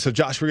 So,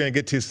 Josh, we're going to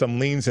get to some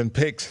leans and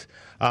picks,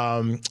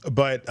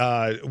 but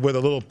with a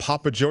little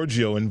Papa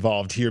Giorgio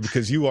involved here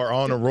because you are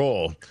on a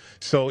roll.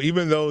 So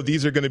even though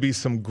these are going to be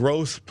some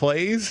gross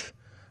plays,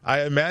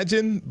 I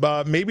imagine,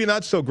 maybe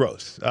not so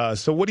gross.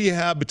 So what do you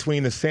have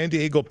between the San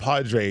Diego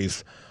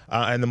Padres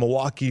and the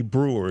Milwaukee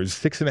Brewers?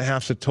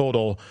 6.5 a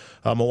total.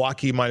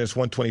 Milwaukee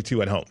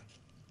 -122 at home.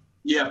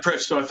 Yeah,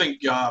 Pritch. So I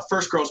think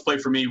first gross play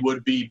for me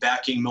would be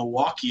backing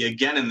Milwaukee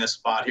again in this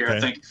spot here. Okay. I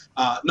think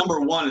number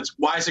one,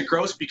 why is it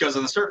gross? Because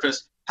on the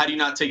surface, how do you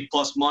not take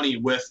plus money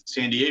with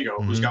San Diego,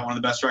 who's got one of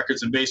the best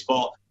records in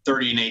baseball,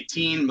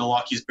 30-18.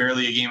 Milwaukee's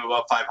barely a game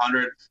above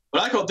 500.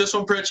 But I call this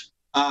one, Pritch.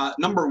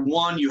 Number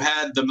one, you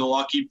had the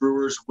Milwaukee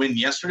Brewers win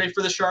yesterday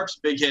for the Sharps.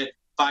 Big hit,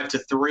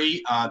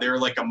 5-3. They're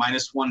like a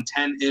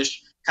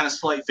 -110-ish, kind of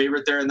slight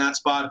favorite there in that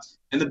spot.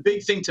 And the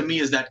big thing to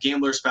me is that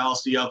gambler's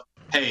fallacy of,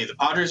 hey, the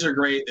Padres are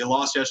great. They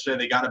lost yesterday.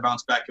 They got to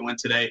bounce back and win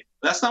today.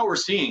 But that's not what we're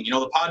seeing.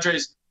 The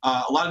Padres,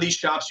 a lot of these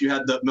shops, you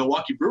had the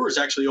Milwaukee Brewers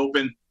actually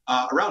open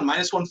around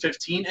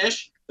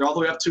 -115-ish. They're all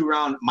the way up to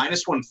around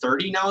minus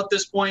 130 now at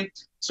this point.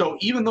 So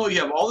even though you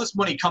have all this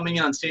money coming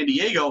in on San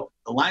Diego,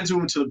 the line's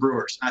moving to the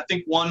Brewers. And I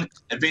think one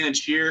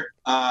advantage here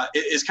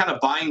is kind of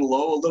buying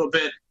low a little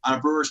bit on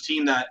a Brewers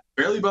team that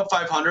barely above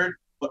 500,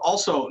 but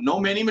also no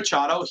Manny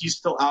Machado. He's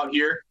still out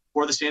here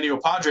for the San Diego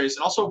Padres,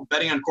 and also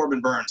betting on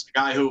Corbin Burns, a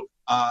guy who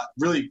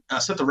really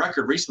set the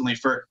record recently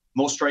for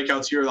most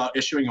strikeouts here without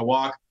issuing a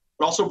walk.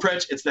 But also,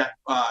 Pritch, it's that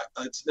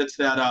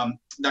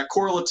that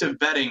correlative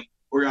betting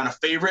where you're on a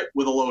favorite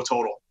with a low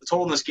total. The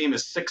total in this game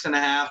is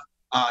 6.5.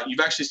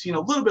 You've actually seen a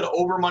little bit of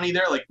over money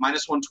there, like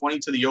minus 120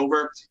 to the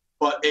over.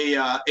 But a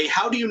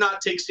how do you not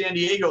take San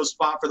Diego's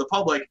spot for the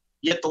public,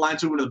 yet the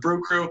line's moving to the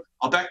Brew Crew.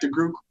 I'll back the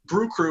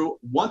Brew Crew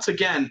once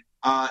again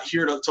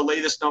here to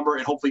lay this number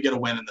and hopefully get a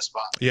win in this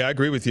spot. Yeah, I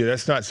agree with you.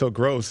 That's not so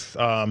gross.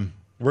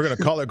 We're going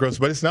to call it gross,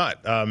 but it's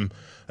not.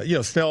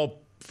 Snell,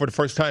 for the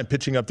first time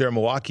pitching up there in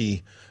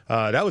Milwaukee,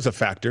 that was a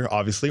factor,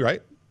 obviously,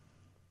 right?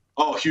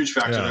 Oh, huge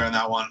factor there in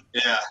that one.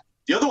 Yeah.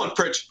 The other one,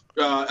 Pritch,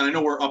 and I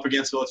know we're up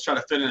against it. Let's try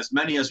to fit in as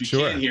many as we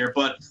can here.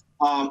 But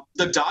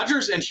the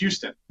Dodgers and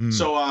Houston.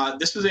 So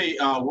this is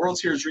a World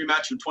Series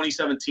rematch from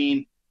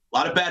 2017. A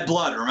lot of bad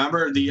blood.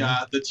 Remember,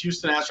 the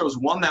Houston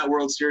Astros won that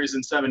World Series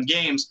in 7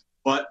 games,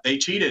 but they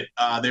cheated.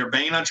 They were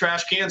banging on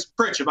trash cans.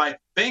 Pritch, if I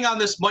bang on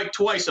this mic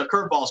twice, a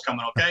curveball's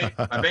coming, okay?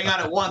 If I bang on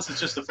it once, it's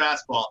just a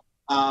fastball.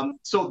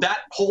 So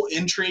that whole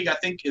intrigue, I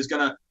think, is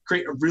going to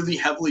create a really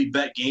heavily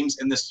bet games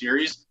in this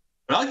series.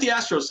 But I like the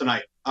Astros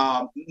tonight.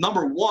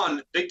 Number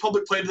one, big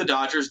public play to the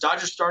Dodgers.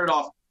 Dodgers started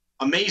off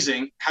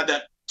amazing, had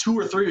that 2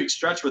 or 3 week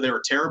stretch where they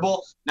were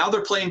terrible. Now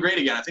they're playing great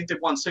again. I think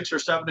they've won 6 or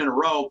 7 in a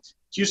row.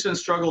 Houston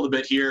struggled a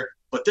bit here,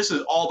 but this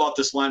is all about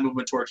this line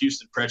movement toward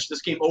Houston, Pritch.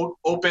 This game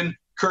open,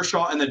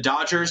 Kershaw and the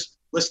Dodgers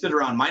listed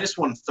around minus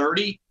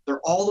 130.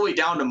 They're all the way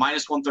down to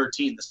minus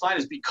 113. This line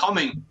is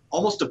becoming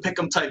almost a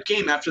pick-em type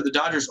game after the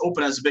Dodgers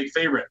open as a big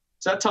favorite.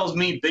 So that tells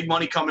me big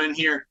money coming in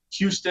here.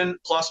 Houston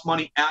plus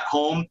money at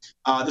home.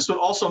 This would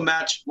also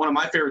match one of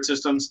my favorite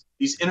systems,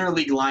 these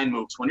interleague line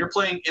moves. When you're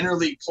playing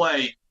interleague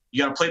play,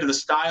 you got to play to the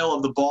style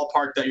of the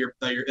ballpark that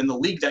you're in the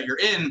league that you're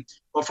in.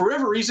 But for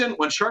whatever reason,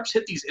 when sharps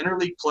hit these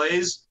interleague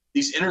plays,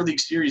 these interleague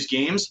series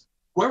games,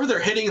 whoever they're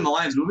hitting and the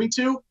line's moving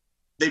to,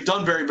 they've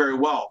done very, very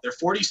well. They're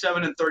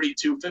 47 and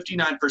 32,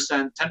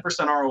 59%,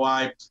 10%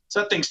 ROI. So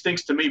that thing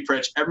stinks to me,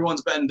 Pritch.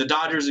 Everyone's betting the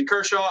Dodgers and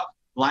Kershaw.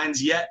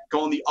 Lines yet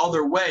going the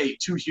other way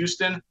to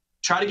Houston.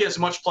 Try to get as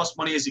much plus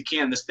money as you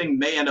can. This thing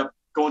may end up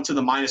going to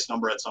the minus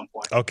number at some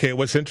point. Okay,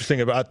 what's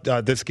interesting about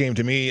this game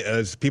to me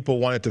is people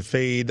wanted to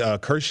fade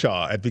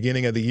Kershaw at the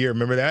beginning of the year.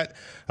 Remember that?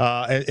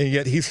 And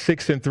yet he's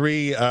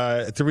 6-3,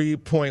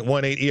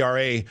 3.18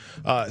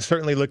 ERA.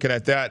 Certainly looking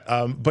at that.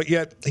 But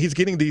yet he's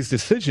getting these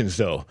decisions,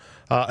 though.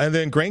 And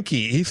then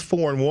Greinke, he's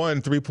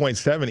 4-1,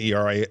 3.7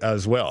 ERA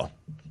as well.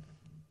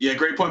 Yeah,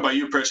 great point by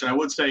you, Pritch. And I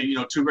would say,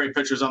 2 great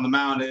pitchers on the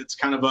mound. It's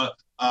kind of a,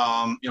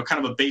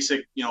 kind of a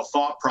basic,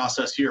 thought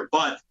process here.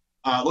 But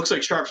looks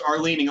like sharps are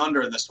leaning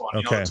under in this one.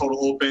 Okay.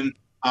 Total open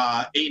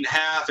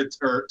 8.5.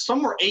 Or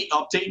some were 8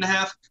 up to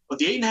 8.5. But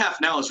the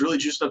 8.5 now is really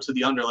juiced up to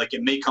the under. Like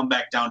it may come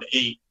back down to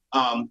 8.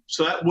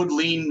 So that would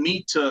lean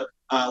me to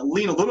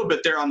lean a little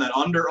bit there on that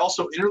under.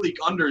 Also, interleague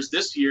unders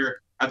this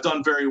year have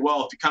done very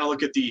well. If you kind of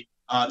look at the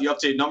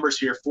updated numbers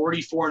here,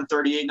 44 and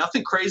 38.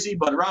 Nothing crazy,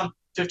 but around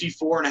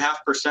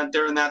 54.5%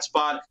 there in that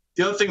spot.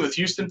 The other thing with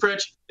Houston,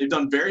 Pritch, they've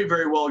done very,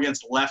 very well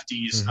against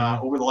lefties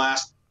over the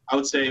last, I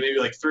would say, maybe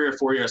like 3 or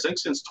 4 years. I think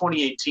since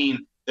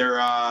 2018, they're,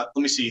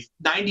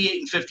 98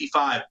 and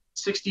 55,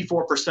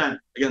 64%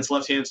 against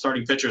left-handed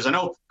starting pitchers. I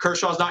know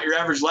Kershaw's not your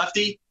average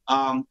lefty,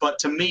 but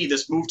to me,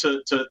 this move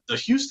to the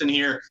Houston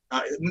here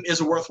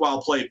is a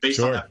worthwhile play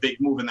based on that big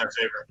move in their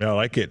favor. I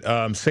like it.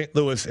 St.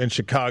 Louis and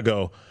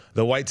Chicago.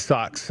 The White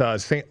Sox,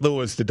 St.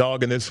 Louis, the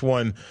dog in this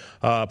one,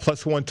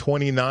 plus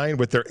 129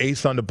 with their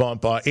ace on the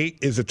bump. 8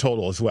 is a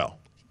total as well.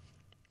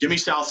 Give me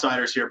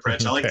Southsiders here,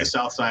 Pritch. I like the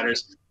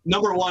Southsiders.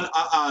 Number one,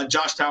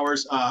 Josh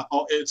Towers.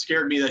 It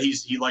scared me that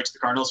he likes the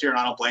Cardinals here, and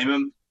I don't blame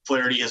him.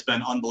 Flaherty has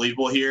been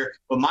unbelievable here.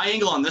 But my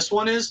angle on this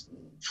one is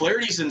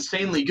Flaherty's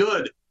insanely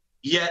good,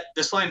 yet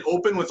this line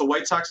opened with the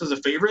White Sox as a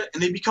favorite,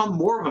 and they become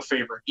more of a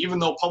favorite, even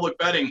though public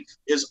betting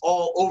is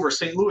all over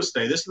St. Louis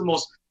Day. This is the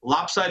most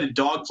lopsided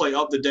dog play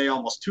of the day,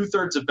 almost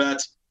 2/3 of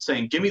bets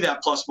saying, give me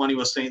that plus money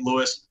with St.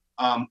 Louis.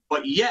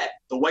 But yet,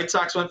 the White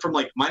Sox went from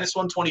like minus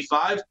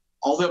 125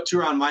 all the way up to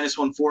around minus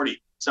 140.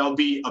 So that would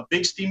be a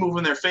big steam move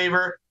in their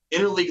favor,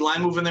 interleague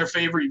line move in their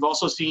favor. You've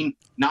also seen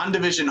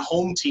non-division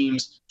home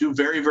teams do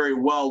very, very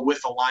well with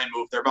a line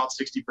move. They're about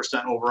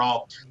 60%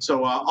 overall.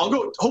 So I'll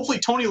go, hopefully,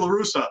 Tony La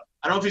Russa.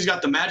 I don't know if he's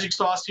got the magic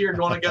sauce here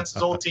going against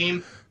his old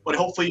team, but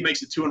hopefully he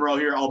makes it 2 in a row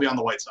here. I'll be on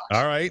the White Sox.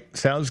 All right.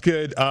 Sounds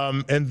good.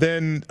 And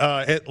then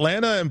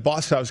Atlanta and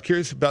Boston. I was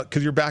curious about,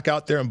 because you're back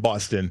out there in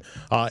Boston,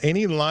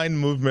 any line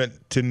movement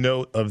to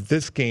note of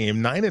this game?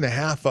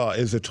 9.5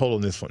 is the total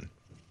in this one.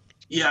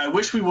 Yeah, I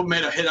wish we would have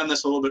made a hit on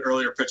this a little bit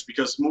earlier, Pritch,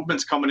 because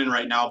movement's coming in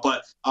right now.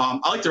 But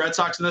I like the Red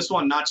Sox in this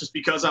one, not just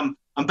because I'm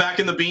back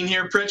in the bean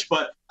here, Pritch,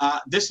 but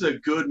this is a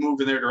good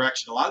move in their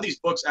direction. A lot of these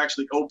books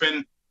actually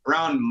open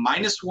around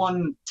minus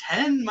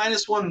 110,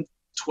 minus 1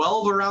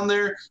 12 around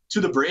there to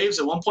the Braves.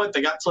 At one point,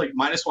 they got to like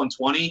minus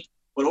 120.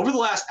 But over the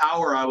last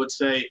hour, I would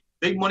say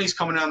big money's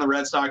coming in on the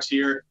Red Sox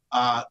here.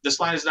 This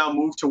line is now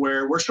moved to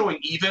where we're showing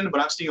even,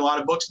 but I'm seeing a lot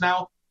of books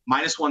now,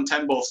 minus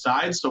 110 both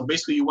sides. So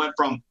basically you went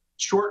from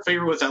short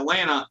favorite with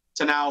Atlanta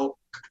to now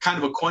kind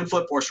of a coin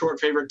flip or short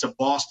favorite to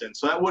Boston.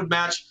 So that would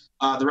match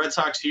the Red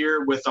Sox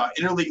here with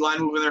interleague line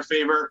move in their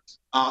favor.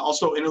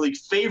 Also interleague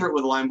favorite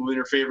with a line move in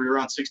their favor,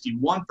 around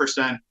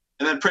 61%.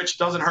 And then Pritch,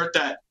 doesn't hurt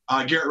that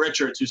Garrett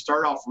Richards, who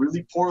started off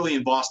really poorly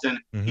in Boston.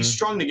 Mm-hmm. He's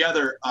strung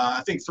together,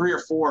 I think 3 or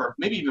 4,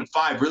 maybe even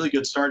 5 really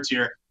good starts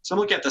here. So I'm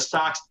looking at the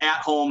Sox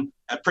at home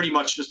at pretty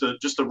much just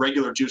a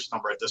regular juice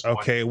number at this point.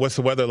 Okay, what's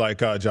the weather like,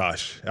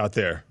 Josh, out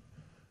there?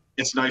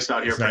 It's nice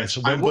out here, Pritch. Nice.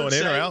 Wind going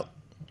in or out?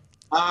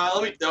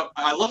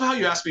 I love how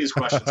you ask me these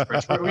questions,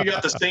 Pritch. We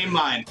got the same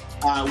mind.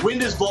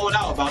 Wind is blowing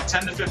out about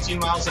 10 to 15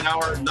 miles an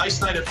hour.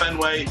 Nice night at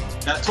Fenway.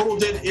 That total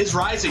is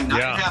rising,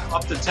 9.5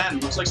 up to 10.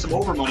 Looks like some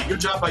over money. Good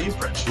job by you,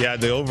 Pritch. Yeah,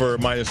 the over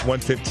minus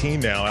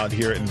 115 now out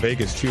here in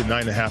Vegas.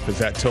 9.5 is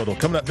that total.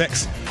 Coming up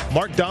next,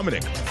 Mark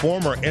Dominic,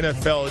 former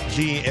NFL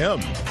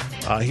GM.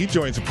 He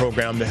joins the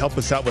program to help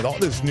us out with all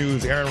this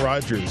news. Aaron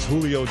Rodgers,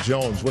 Julio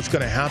Jones, what's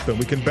going to happen?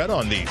 We can bet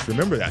on these.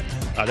 Remember that.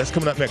 That's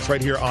coming up next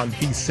right here on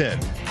VSiN,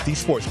 the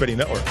Sports Betting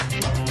Network.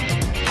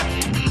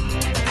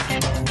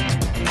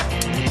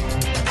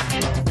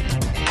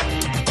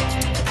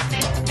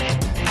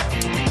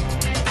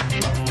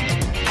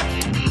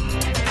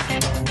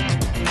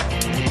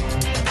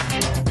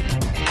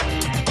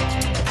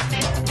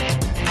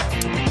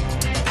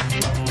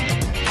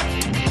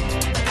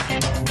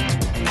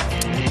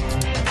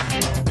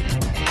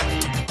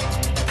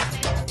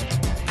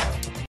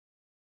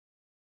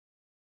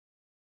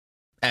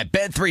 At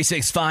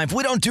Bet365,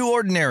 we don't do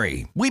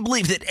ordinary. We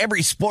believe that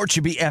every sport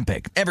should be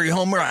epic. Every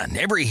home run,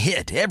 every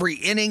hit, every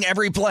inning,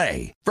 every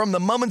play. From the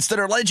moments that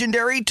are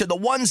legendary to the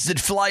ones that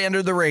fly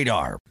under the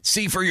radar.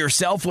 See for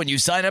yourself when you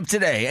sign up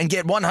today and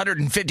get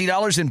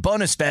 $150 in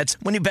bonus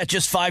bets when you bet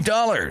just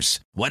 $5.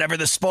 Whatever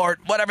the sport,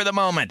 whatever the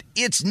moment,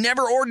 it's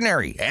never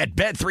ordinary at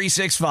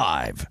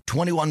Bet365.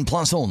 21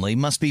 plus only.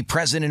 Must be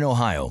present in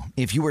Ohio.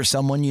 If you or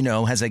someone you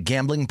know has a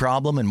gambling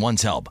problem and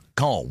wants help,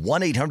 call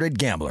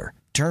 1-800-GAMBLER.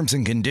 Terms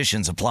and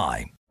conditions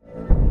apply.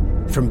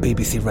 From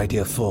BBC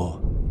Radio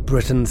 4,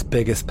 Britain's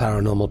biggest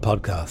paranormal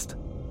podcast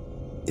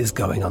is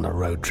going on a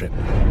road trip.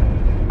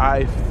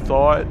 I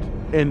thought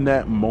in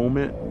that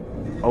moment,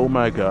 oh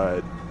my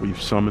God, we've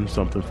summoned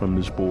something from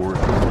this board.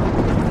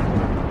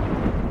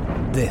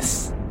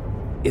 This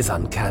is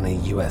Uncanny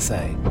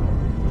USA.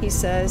 He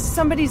says,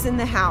 somebody's in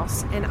the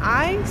house, and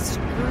I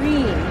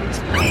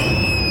screamed.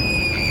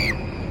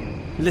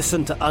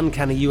 Listen to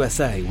Uncanny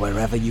USA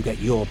wherever you get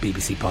your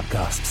BBC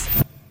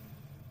podcasts,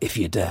 if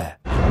you dare.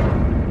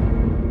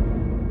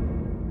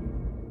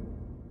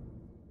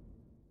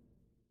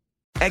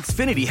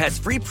 Xfinity has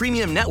free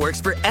premium networks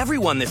for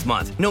everyone this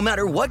month, no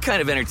matter what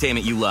kind of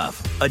entertainment you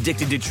love.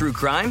 Addicted to true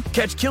crime?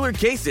 Catch killer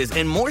cases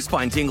and more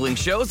spine-tingling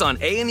shows on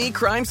A&E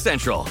Crime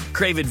Central.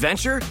 Crave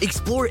adventure?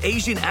 Explore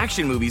Asian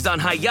action movies on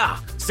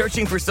Hi-YAH.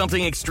 Searching for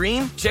something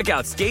extreme? Check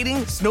out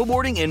skating,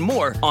 snowboarding, and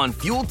more on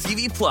Fuel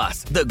TV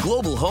Plus, the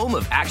global home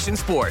of action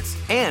sports.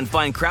 And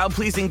find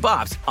crowd-pleasing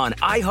bops on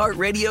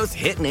iHeartRadio's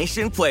Hit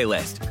Nation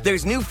playlist.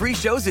 There's new free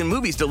shows and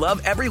movies to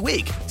love every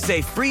week.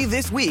 Say free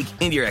this week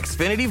in your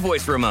Xfinity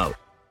voice remote.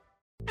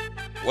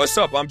 What's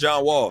up? I'm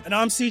John Wall. And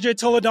I'm CJ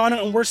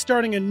Toledano, and we're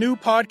starting a new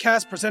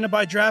podcast presented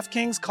by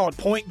DraftKings called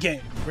Point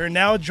Game. We're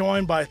now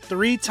joined by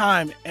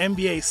 3-time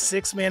NBA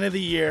Sixth Man of the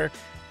Year,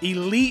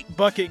 elite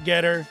bucket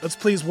getter. Let's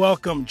please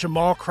welcome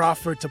Jamal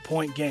Crawford to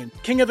Point Game.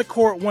 King of the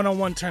Court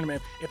one-on-one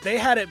tournament. If they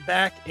had it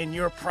back in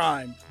your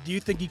prime, do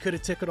you think you could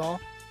have took it all?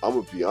 I'm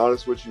going to be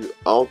honest with you.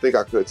 I don't think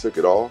I could have took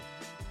it all,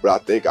 but I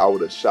think I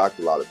would have shocked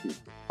a lot of people.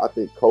 I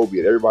think Kobe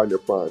and everybody in their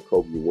prime,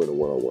 Kobe would win a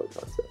one-on-one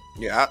contest.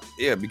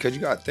 Yeah, because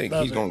you got to think.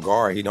 He's going to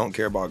guard. He don't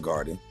care about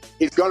guarding.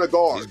 He's going to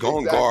guard. He's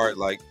going to guard.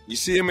 Like, you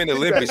see him in the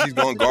Olympics, he's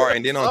going to guard.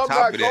 And then on top of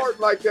that. I'm not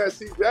guarding like that,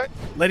 CJ.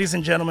 Ladies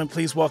and gentlemen,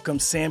 please welcome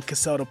Sam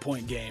Cassell to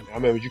Point Game. I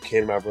remember you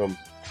came out from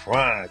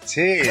prime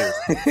 10.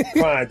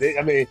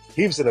 I mean,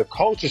 he was in a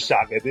culture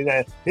shock. And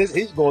then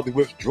he's going through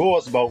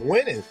withdrawals about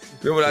winning.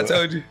 Remember what I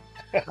told you?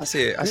 I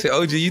said,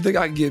 OG, you think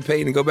I can get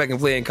paid and go back and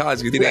play in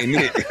college because it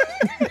ain't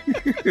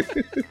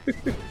it?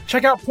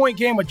 Check out Point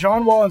Game with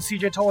John Wall and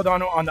CJ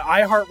Toledano on the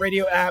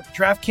iHeartRadio app,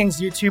 DraftKings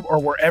YouTube, or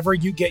wherever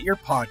you get your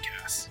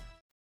podcasts.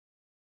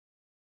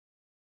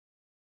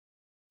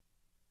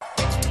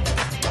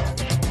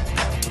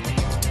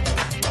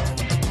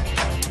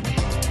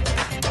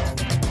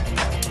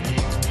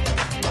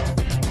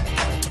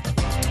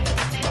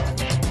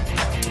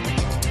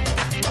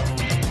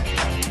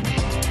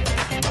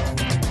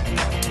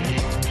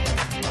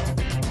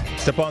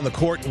 Step on the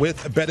court with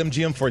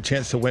BetMGM for a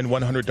chance to win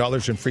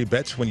 $100 in free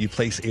bets when you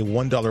place a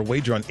 $1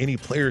 wager on any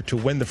player to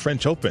win the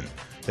French Open.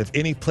 If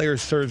any player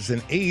serves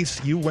an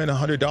ace, you win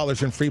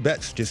 $100 in free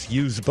bets. Just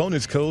use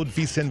bonus code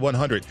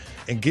VSIN100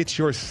 and get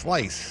your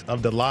slice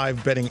of the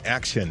live betting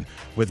action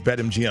with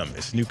BetMGM.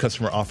 It's a new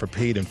customer offer,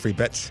 paid and free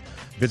bets.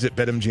 Visit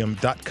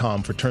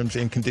BetMGM.com for terms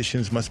and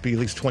conditions. Must be at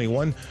least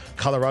 21.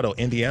 Colorado,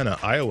 Indiana,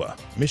 Iowa,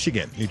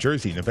 Michigan, New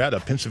Jersey, Nevada,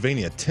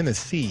 Pennsylvania,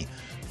 Tennessee,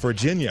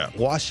 Virginia,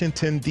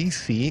 Washington,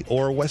 D.C.,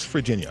 or West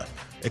Virginia.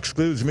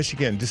 Excludes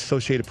Michigan.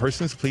 Disassociated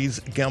persons.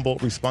 Please gamble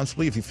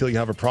responsibly. If you feel you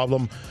have a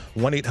problem,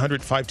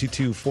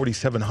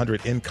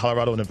 1-800-522-4700 in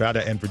Colorado,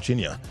 Nevada, and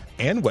Virginia,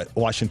 and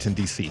Washington,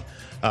 D.C.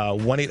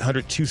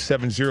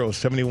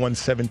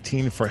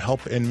 1-800-270-7117 for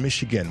help in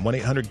Michigan.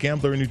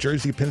 1-800-GAMBLER in New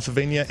Jersey,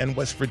 Pennsylvania, and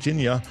West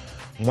Virginia.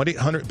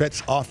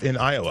 1-800-BETS-OFF in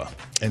Iowa.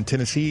 And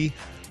Tennessee,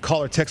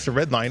 call or text the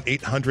red line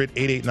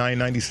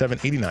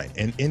 800-889-9789.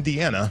 In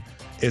Indiana,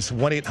 it's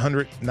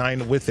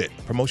 1-800-9-WITH-IT.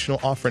 Promotional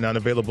offer not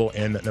available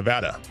in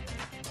Nevada.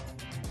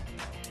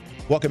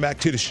 Welcome back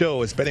to the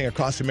show. It's Betting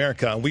Across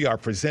America. We are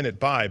presented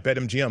by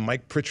BetMGM.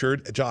 Mike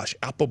Pritchard, Josh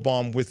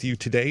Applebaum with you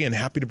today, and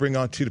happy to bring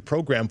on to the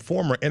program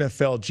former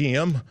NFL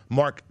GM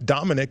Mark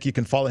Dominik. You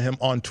can follow him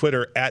on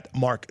Twitter at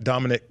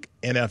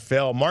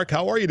MarkDominikNFL. Mark,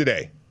 how are you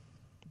today?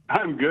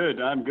 I'm good.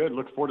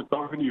 Look forward to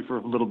talking to you for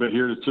a little bit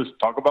here to just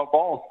talk about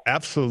ball.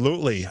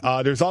 Absolutely.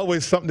 There's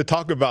always something to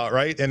talk about,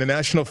 right? In the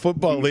National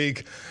Football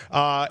League,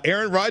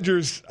 Aaron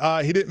Rodgers,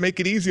 he didn't make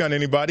it easy on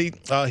anybody.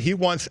 He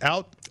wants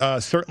out.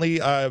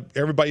 Certainly,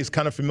 everybody's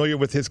kind of familiar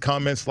with his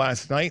comments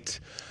last night.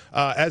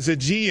 As a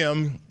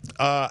GM,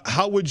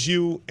 how would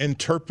you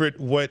interpret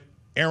what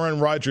Aaron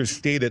Rodgers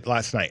stated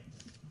last night?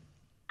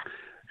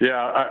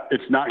 Yeah,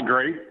 it's not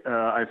great.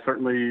 I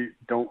certainly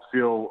don't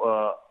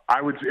feel I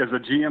would, as a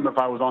GM, if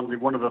I was on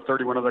one of the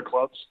 31 other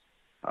clubs,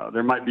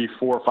 there might be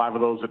 4 or 5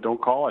 of those that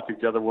don't call. I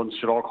think the other ones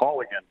should all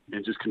call again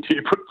and just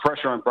continue to put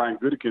pressure on Brian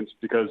Gutekunst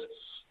because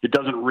it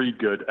doesn't read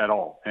good at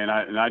all. And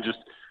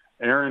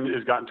Aaron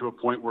has gotten to a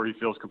point where he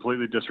feels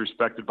completely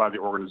disrespected by the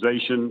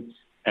organization.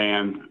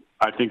 And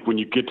I think when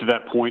you get to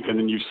that point, and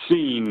then you've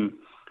seen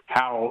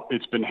how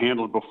it's been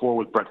handled before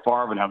with Brett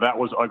Favre and how that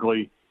was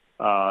ugly,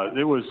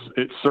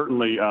 it's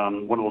certainly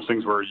one of those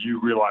things where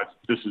you realize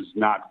this is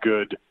not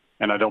good.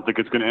 And I don't think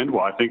it's going to end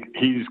well. I think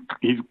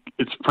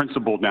it's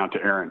principled now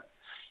to Aaron.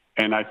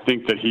 And I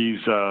think that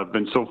he's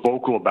been so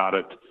vocal about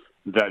it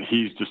that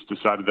he's just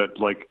decided that,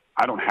 like,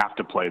 I don't have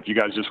to play. If you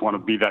guys just want to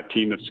be that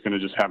team that's going to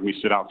just have me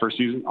sit out for a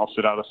season, I'll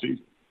sit out a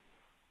season.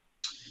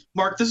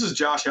 Mark, this is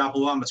Josh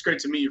Applebaum. It's great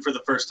to meet you for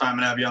the first time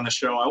and have you on the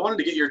show. I wanted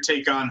to get your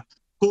take on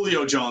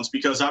Julio Jones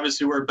because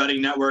obviously we're a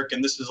betting network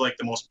and this is like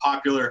the most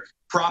popular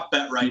prop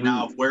bet right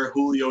now of where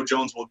Julio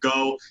Jones will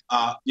go.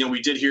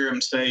 We did hear him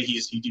say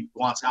he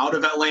wants out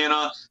of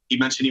Atlanta. He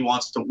mentioned he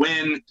wants to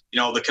win.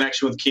 The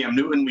connection with Cam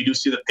Newton. We do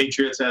see the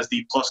Patriots as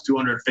the plus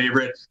 200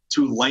 favorite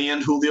to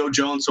land Julio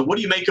Jones. So what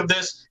do you make of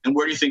this, and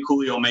where do you think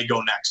Julio may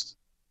go next?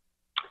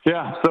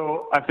 Yeah,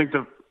 so I think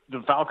the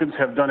Falcons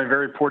have done a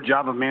very poor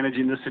job of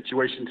managing this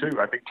situation too.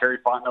 I think Terry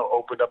Fontenot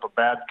opened up a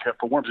bad can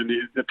of worms, and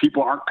the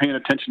people aren't paying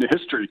attention to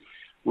history.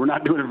 We're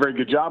not doing a very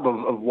good job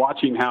of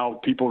watching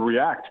how people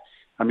react.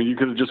 I mean, you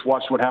could have just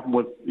watched what happened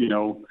with,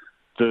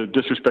 the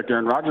disrespect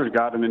Aaron Rodgers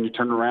got, and then you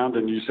turn around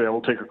and you say,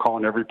 we'll take a call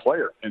on every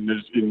player. And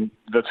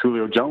that's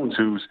Julio Jones,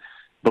 who's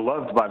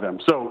beloved by them.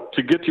 So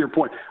to get to your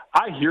point,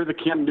 I hear the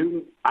Cam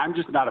Newton. I'm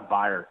just not a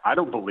buyer. I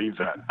don't believe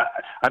that.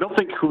 I don't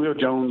think Julio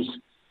Jones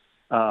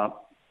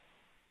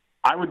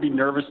I would be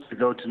nervous to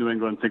go to New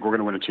England and think we're going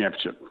to win a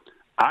championship.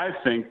 I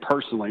think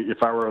personally,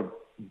 if I were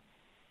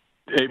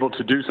able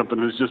to do something,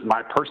 it's just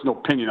my personal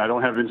opinion. I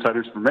don't have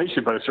insider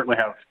information, but I certainly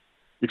have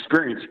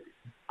experience.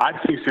 I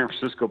think San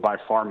Francisco by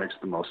far makes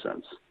the most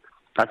sense.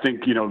 I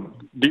think,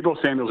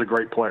 Deebo Samuel's a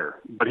great player,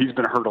 but he's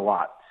been hurt a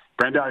lot.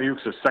 Brandon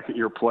Ayuk's a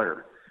second-year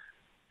player.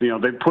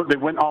 They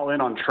went all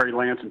in on Trey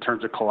Lance in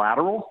terms of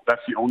collateral.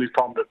 That's the only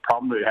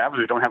problem they have is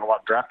they don't have a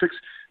lot of draft picks.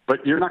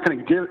 But you're not going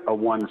to give a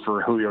 1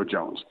 for Julio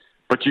Jones.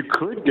 But you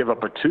could give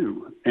up a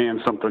 2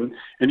 and something.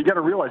 And you got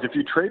to realize if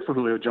you trade for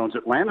Julio Jones,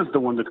 Atlanta's the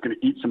one that's going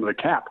to eat some of the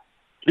cap.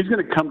 He's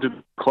going to come to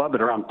the club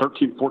at around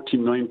 $13, $14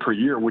 million per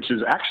year, which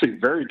is actually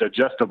very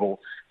digestible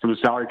from the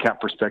salary cap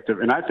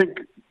perspective. And I think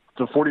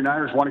the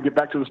 49ers want to get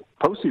back to the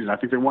postseason. I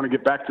think they want to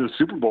get back to the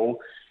Super Bowl.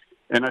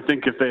 And I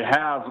think if they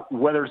have,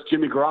 whether it's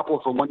Jimmy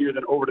Garoppolo for 1 year,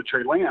 then over to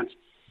Trey Lance,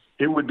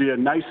 it would be a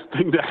nice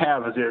thing to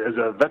have as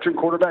a veteran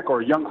quarterback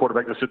or a young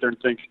quarterback to sit there and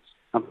think,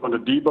 I'm going to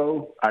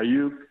Deebo,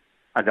 Ayuk,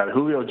 I got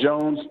Julio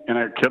Jones, and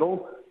I got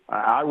Kittle.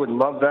 I would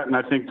love that. And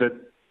I think that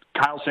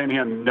Kyle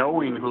Shanahan,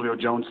 knowing Julio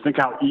Jones, think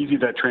how easy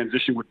that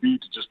transition would be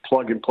to just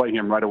plug and play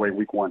him right away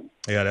week 1.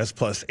 Yeah, that's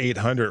plus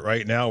 800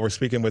 right now. We're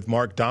speaking with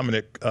Mark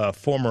Dominik,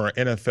 former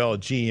NFL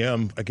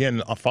GM.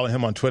 Again, I'll follow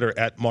him on Twitter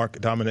at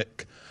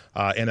MarkDominik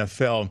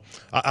NFL.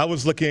 I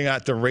was looking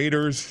at the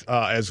Raiders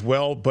as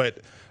well, but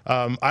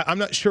I'm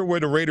not sure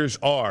where the Raiders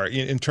are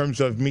in terms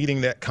of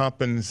meeting that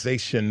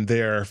compensation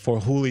there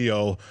for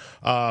Julio.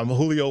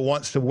 Julio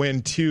wants to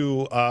win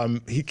too.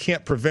 He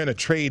can't prevent a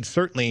trade,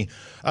 certainly.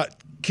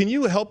 Can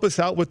you help us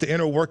out with the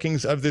inner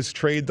workings of this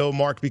trade, though,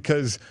 Mark?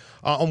 Because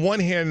on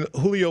one hand,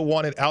 Julio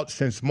wanted out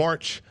since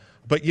March.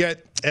 But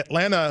yet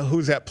Atlanta,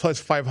 who's at plus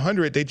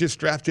 500, they just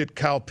drafted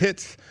Kyle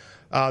Pitts.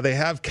 They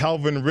have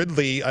Calvin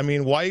Ridley. I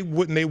mean, why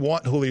wouldn't they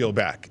want Julio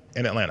back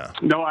in Atlanta?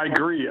 No, I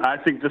agree. I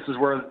think this is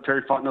where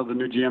Terry Fontenot, the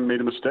new GM,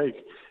 made a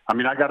mistake. I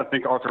mean, I got to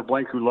think Arthur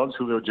Blank, who loves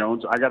Julio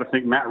Jones. I got to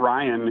think Matt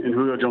Ryan and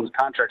Julio Jones'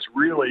 contracts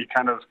really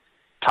kind of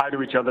tie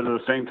to each other at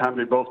the same time.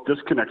 They both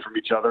disconnect from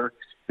each other.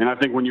 And I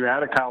think when you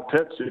add a Kyle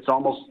Pitts, it's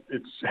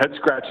head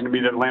scratching to me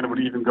that Atlanta would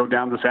even go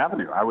down this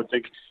avenue. I would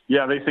think,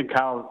 yeah, they think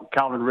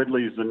Calvin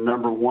Ridley is the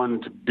number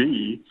one to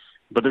be,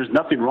 but there's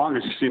nothing wrong,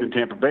 as you've seen in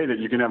Tampa Bay, that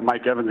you can have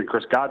Mike Evans and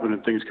Chris Godwin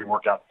and things can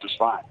work out just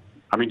fine.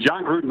 I mean,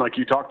 John Gruden, like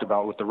you talked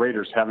about with the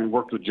Raiders, having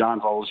worked with John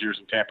for all those years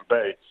in Tampa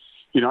Bay,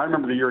 I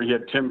remember the year he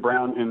had Tim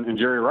Brown and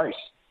Jerry Rice,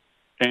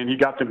 and he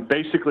got them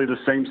basically the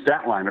same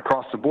stat line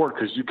across the board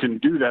because you can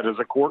do that as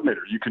a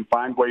coordinator. You can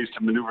find ways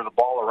to maneuver the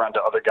ball around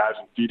to other guys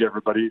and feed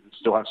everybody and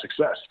still have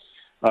success.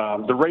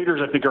 The Raiders,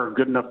 I think, are a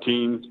good enough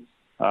team,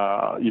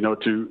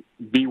 to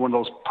be one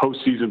of those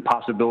postseason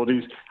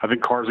possibilities. I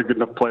think Carr's a good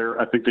enough player.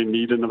 I think they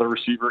need another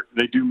receiver.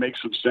 They do make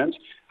some sense.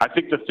 I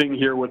think the thing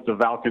here with the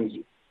Falcons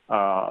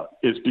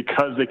is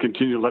because they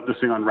continue to let this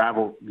thing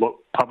unravel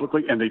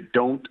publicly and they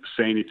don't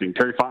say anything.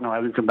 Terry Fontenot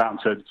hasn't come out and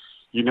said,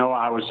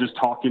 I was just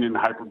talking in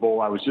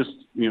hyperbole. I was just,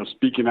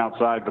 speaking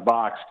outside the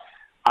box.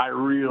 I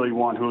really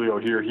want Julio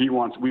here. We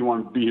want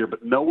to be here.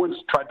 But no one's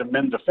tried to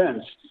mend the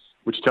fence,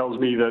 which tells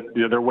me that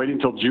they're waiting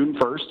until June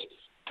 1st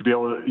to be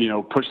able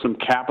to, push some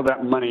cap of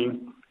that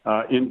money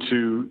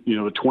into,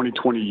 the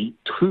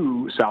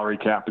 2022 salary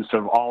cap instead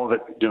of all of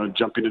it,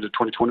 jumping into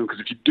 2021.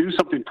 Because if you do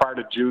something prior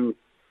to June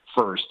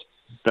 1st,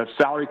 that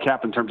salary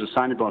cap in terms of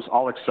signing bonus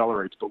all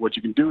accelerates. But what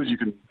you can do is you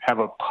can have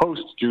a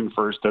post-June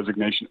 1st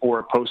designation or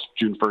a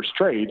post-June 1st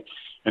trade,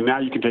 and now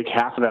you can take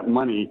half of that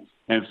money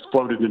and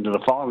float it into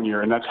the following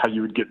year, and that's how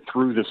you would get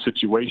through this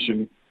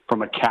situation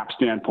from a cap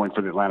standpoint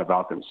for the Atlanta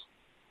Falcons.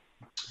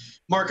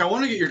 Mark, I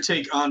want to get your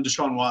take on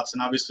Deshaun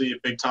Watson. Obviously, a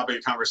big topic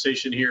of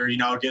conversation here.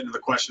 Get into the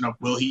question of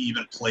will he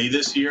even play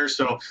this year?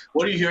 So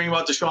what are you hearing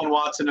about Deshaun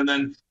Watson? And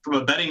then from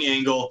a betting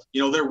angle,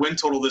 their win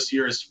total this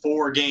year is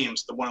 4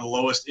 games, one of the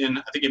lowest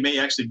I think it may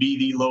actually be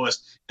the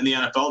lowest in the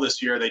NFL this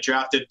year. They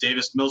drafted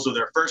Davis Mills with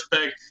their first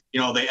pick.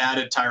 They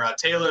added Tyrod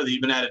Taylor. They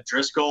even added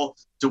Driscoll.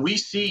 Do we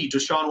see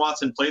Deshaun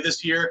Watson play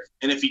this year?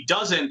 And if he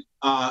doesn't,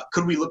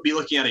 could we be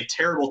looking at a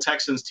terrible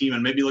Texans team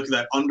and maybe look at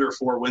that under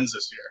 4 wins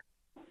this year?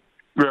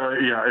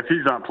 Yeah, if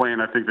he's not playing,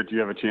 I think that you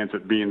have a chance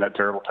at being that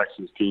terrible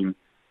Texans team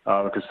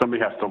because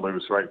somebody has to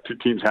lose, right? 2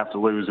 teams have to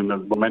lose, and the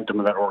momentum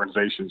of that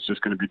organization is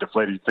just going to be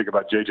deflated. You think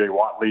about J.J.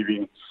 Watt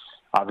leaving.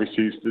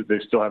 Obviously, they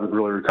still haven't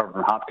really recovered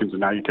from Hopkins,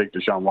 and now you take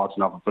Deshaun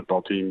Watson off a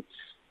football team.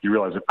 You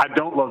realize it. I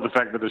don't love the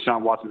fact that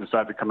Deshaun Watson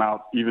decided to come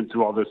out even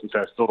through all this and say,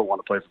 I still don't want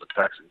to play for the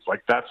Texans.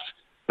 Like,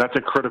 that's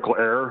a critical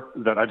error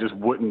that I just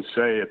wouldn't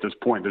say at this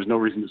point. There's no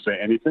reason to say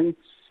anything.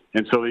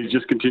 And so he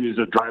just continues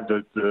to drive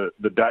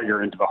the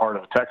dagger into the heart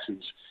of the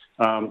Texans.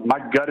 My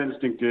gut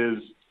instinct is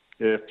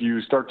if you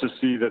start to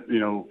see that,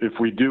 if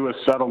we do a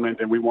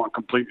settlement and we want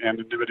complete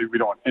anonymity, we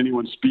don't want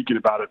anyone speaking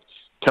about it,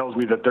 tells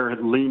me that they're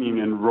leaning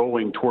and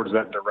rolling towards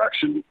that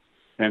direction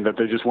and that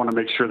they just want to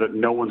make sure that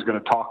no one's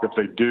going to talk if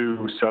they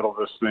do settle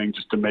this thing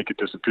just to make it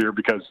disappear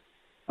because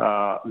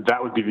that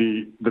would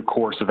be the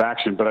course of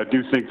action. But I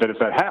do think that if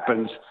that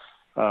happens,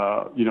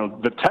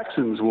 the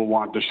Texans will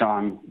want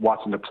Deshaun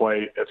Watson to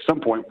play at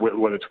some point,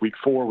 whether it's week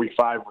 4, week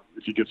 5,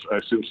 if he gets, I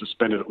assume,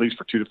 suspended at least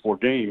for 2 to 4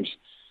 games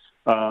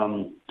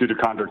due to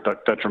conduct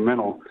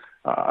detrimental.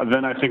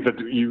 Then I think that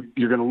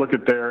you're going to look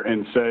at there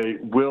and say,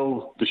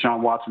 will Deshaun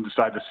Watson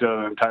decide to sit out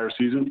an entire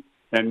season?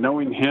 And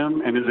knowing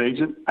him and his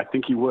agent, I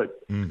think he would.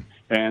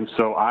 And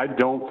so I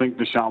don't think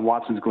Deshaun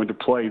Watson is going to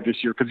play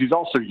this year because he's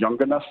also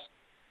young enough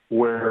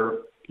where,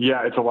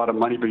 yeah, it's a lot of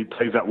money, but he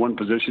plays that one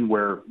position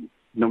where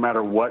no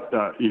matter what,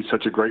 he's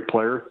such a great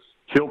player.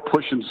 He'll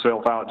push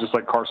himself out just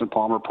like Carson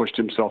Palmer pushed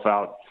himself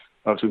out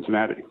of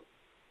Cincinnati.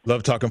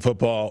 Love talking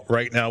football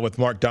right now with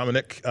Mark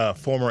Dominic,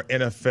 former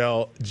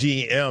NFL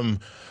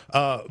GM.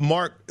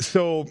 Mark,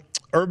 so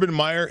Urban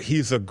Meyer,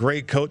 he's a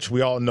great coach.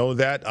 We all know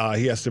that.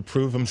 He has to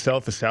prove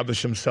himself,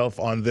 establish himself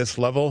on this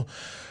level.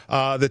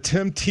 The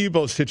Tim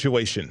Tebow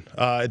situation,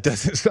 it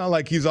doesn't sound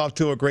like he's off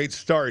to a great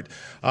start.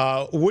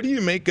 What do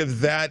you make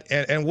of that,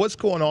 and what's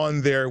going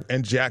on there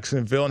in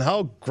Jacksonville, and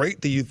how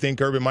great do you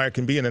think Urban Meyer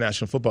can be in the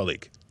National Football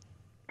League?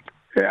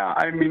 Yeah,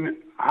 I mean,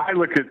 I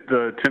look at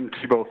the Tim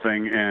Tebow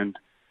thing, and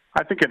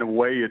I think in a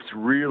way it's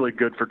really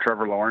good for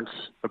Trevor Lawrence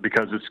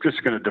because it's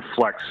just going to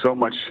deflect so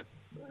much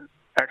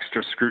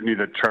extra scrutiny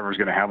that Trevor's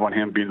going to have on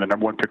him, being the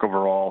number 1 pick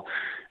overall,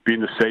 being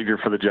the savior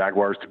for the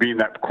Jaguars, to being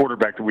that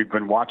quarterback that we've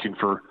been watching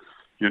for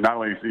not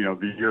only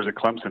the years at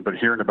Clemson, but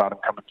hearing about him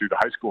coming through the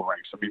high school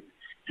ranks. I mean,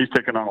 he's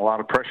taken on a lot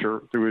of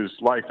pressure through his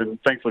life, and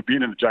thankfully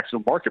being in the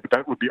Jacksonville market. But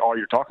that would be all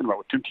you're talking about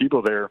with Tim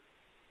Tebow there.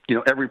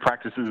 Every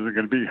practice is going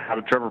to be how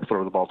did Trevor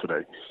throw the ball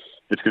today.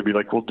 It's going to be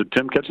like, well, did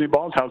Tim catch any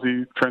balls? How's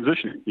he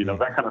transitioning?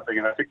 That kind of thing.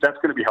 And I think that's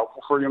going to be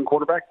helpful for a young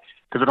quarterback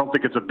because I don't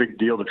think it's a big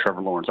deal to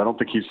Trevor Lawrence. I don't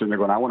think he's sitting there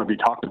going, I want to be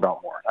talked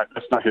about more.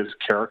 That's not his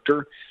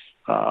character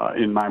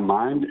in my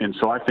mind. And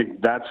so I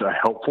think that's a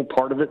helpful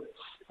part of it.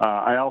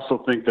 I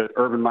also think that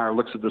Urban Meyer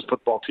looks at this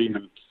football team,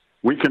 and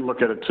we can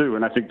look at it too.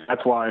 And I think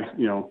that's why,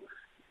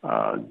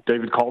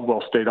 David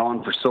Caldwell stayed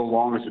on for so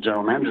long as the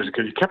general manager,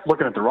 because he kept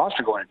looking at the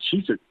roster going,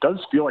 geez, it does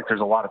feel like there's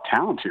a lot of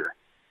talent here.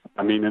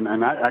 I mean,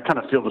 and I kind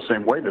of feel the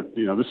same way that,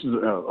 this is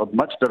a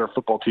much better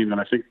football team than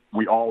I think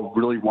we all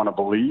really want to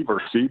believe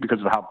or see because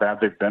of how bad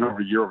they've been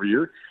over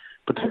year.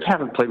 But they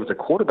haven't played with a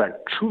quarterback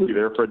truly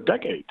there for a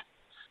decade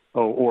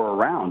or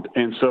around.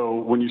 And so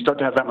when you start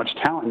to have that much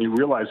talent and you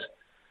realize,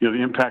 the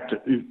impact,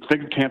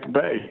 think of Tampa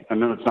Bay. I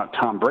know it's not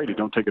Tom Brady,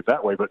 don't take it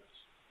that way, but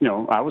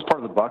I was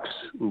part of the Bucs.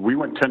 We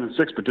went 10-6,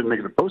 but didn't make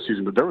it the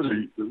postseason. But there was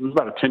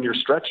about a 10-year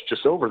stretch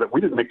just over that we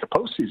didn't make the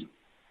postseason.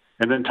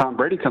 And then Tom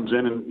Brady comes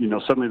in,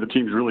 and suddenly the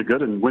team's really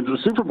good and wins the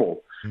Super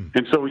Bowl.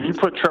 And so you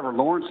put Trevor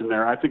Lawrence in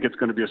there, I think it's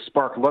going to be a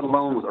spark. Let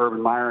alone with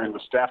Urban Meyer and the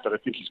staff that I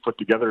think he's put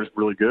together is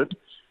really good.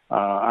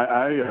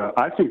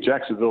 I think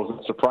Jacksonville is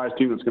a surprise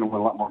team that's going to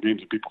win a lot more games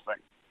than people think.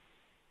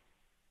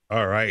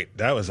 All right.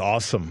 That was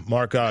awesome.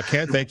 Mark,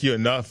 can't thank you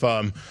enough.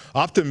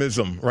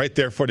 Optimism right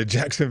there for the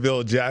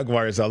Jacksonville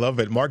Jaguars. I love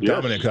it. Mark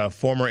Dominic,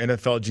 former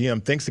NFL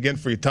GM, thanks again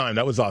for your time.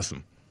 That was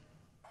awesome.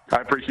 I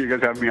appreciate you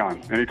guys having me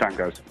on. Anytime,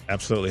 guys.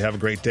 Absolutely. Have a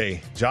great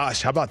day.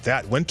 Josh, how about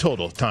that? Win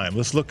total time.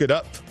 Let's look it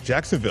up.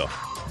 Jacksonville.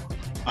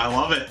 I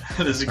love it.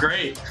 This is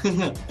great.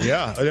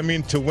 Yeah. I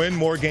mean, to win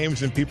more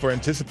games than people are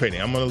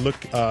anticipating. I'm going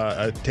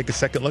to take a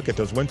second look at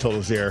those win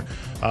totals there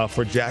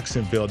for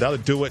Jacksonville. That'll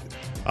do it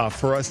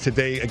for us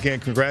today. Again,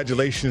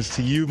 congratulations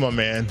to you, my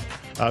man.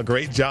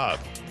 Great job.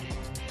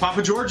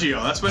 Papa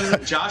Giorgio. That's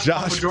been Josh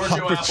Papa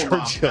Giorgio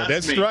Applebaum.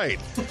 That's me. right.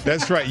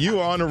 That's right.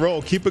 You are on a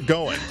roll. Keep it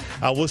going.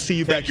 We'll see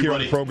you back here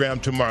on the program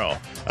tomorrow.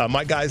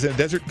 My Guys in the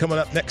Desert coming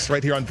up next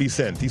right here on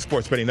VSiN, the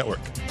Sports Betting Network.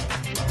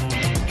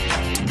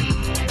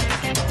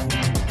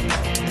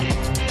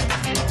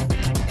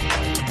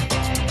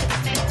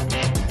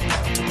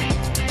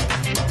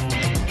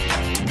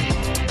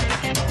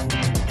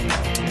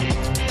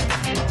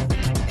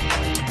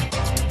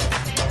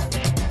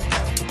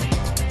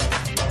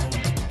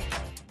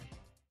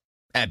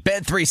 At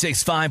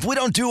Bet365, we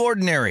don't do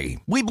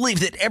ordinary. We believe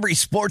that every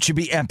sport should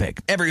be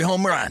epic. Every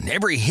home run,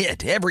 every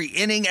hit, every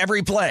inning,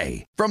 every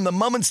play. From the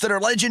moments that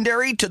are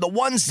legendary to the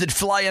ones that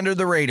fly under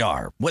the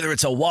radar. Whether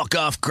it's a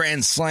walk-off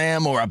grand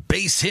slam or a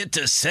base hit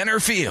to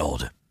center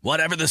field.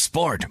 Whatever the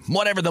sport,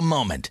 whatever the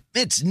moment.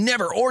 It's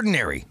never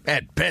ordinary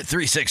at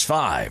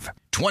Bet365.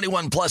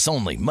 21 plus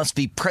only. Must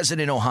be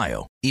present in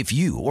Ohio. If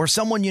you or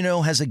someone you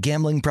know has a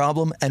gambling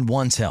problem and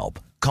wants help,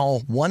 call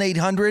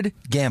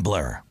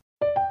 1-800-GAMBLER.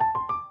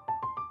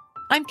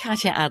 I'm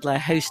Katya Adler,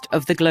 host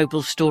of The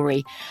Global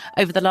Story.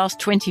 Over the last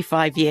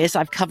 25 years,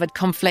 I've covered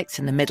conflicts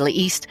in the Middle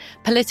East,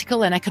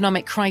 political and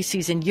economic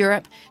crises in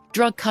Europe,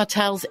 drug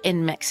cartels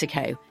in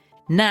Mexico.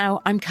 Now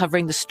I'm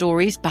covering the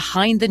stories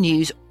behind the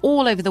news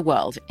all over the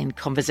world in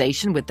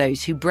conversation with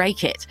those who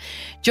break it.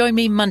 Join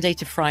me Monday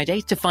to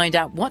Friday to find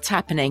out what's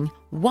happening,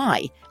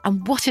 why,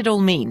 and what it all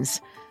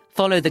means.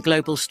 Follow The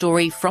Global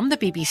Story from the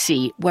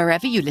BBC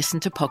wherever you listen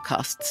to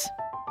podcasts.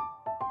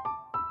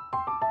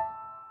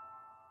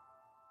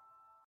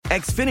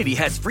 Xfinity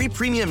has free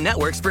premium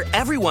networks for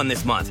everyone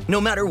this month,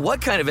 no matter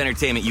what kind of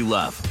entertainment you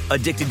love.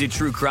 Addicted to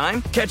true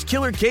crime? Catch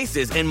killer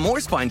cases and more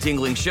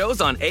spine-tingling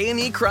shows on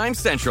A&E Crime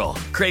Central.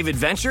 Crave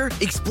adventure?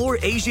 Explore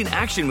Asian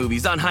action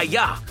movies on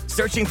Hi-YAH.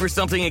 Searching for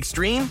something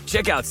extreme?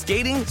 Check out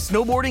skating,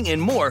 snowboarding, and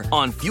more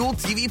on Fuel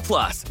TV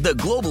Plus, the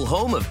global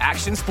home of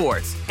action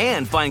sports.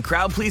 And find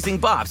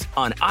crowd-pleasing bops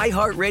on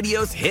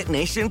iHeartRadio's Hit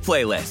Nation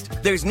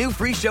playlist. There's new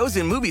free shows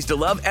and movies to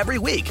love every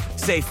week.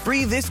 Say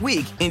free this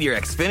week in your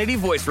Xfinity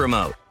voice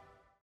remote.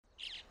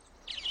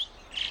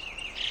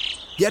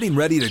 Getting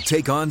ready to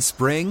take on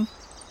spring?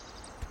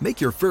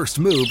 Make your first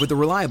move with the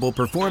reliable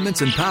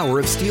performance and power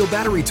of Steel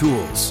battery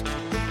tools.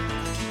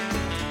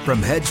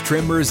 From hedge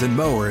trimmers and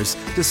mowers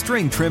to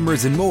string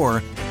trimmers and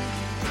more,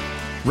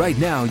 right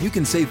now you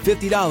can save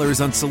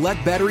 $50 on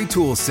select battery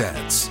tool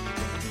sets.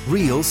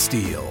 Real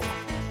Steel.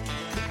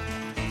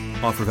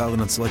 Offer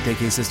valid on select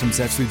AK system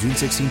sets through June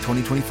 16,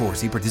 2024.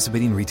 See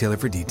participating retailer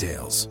for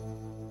details.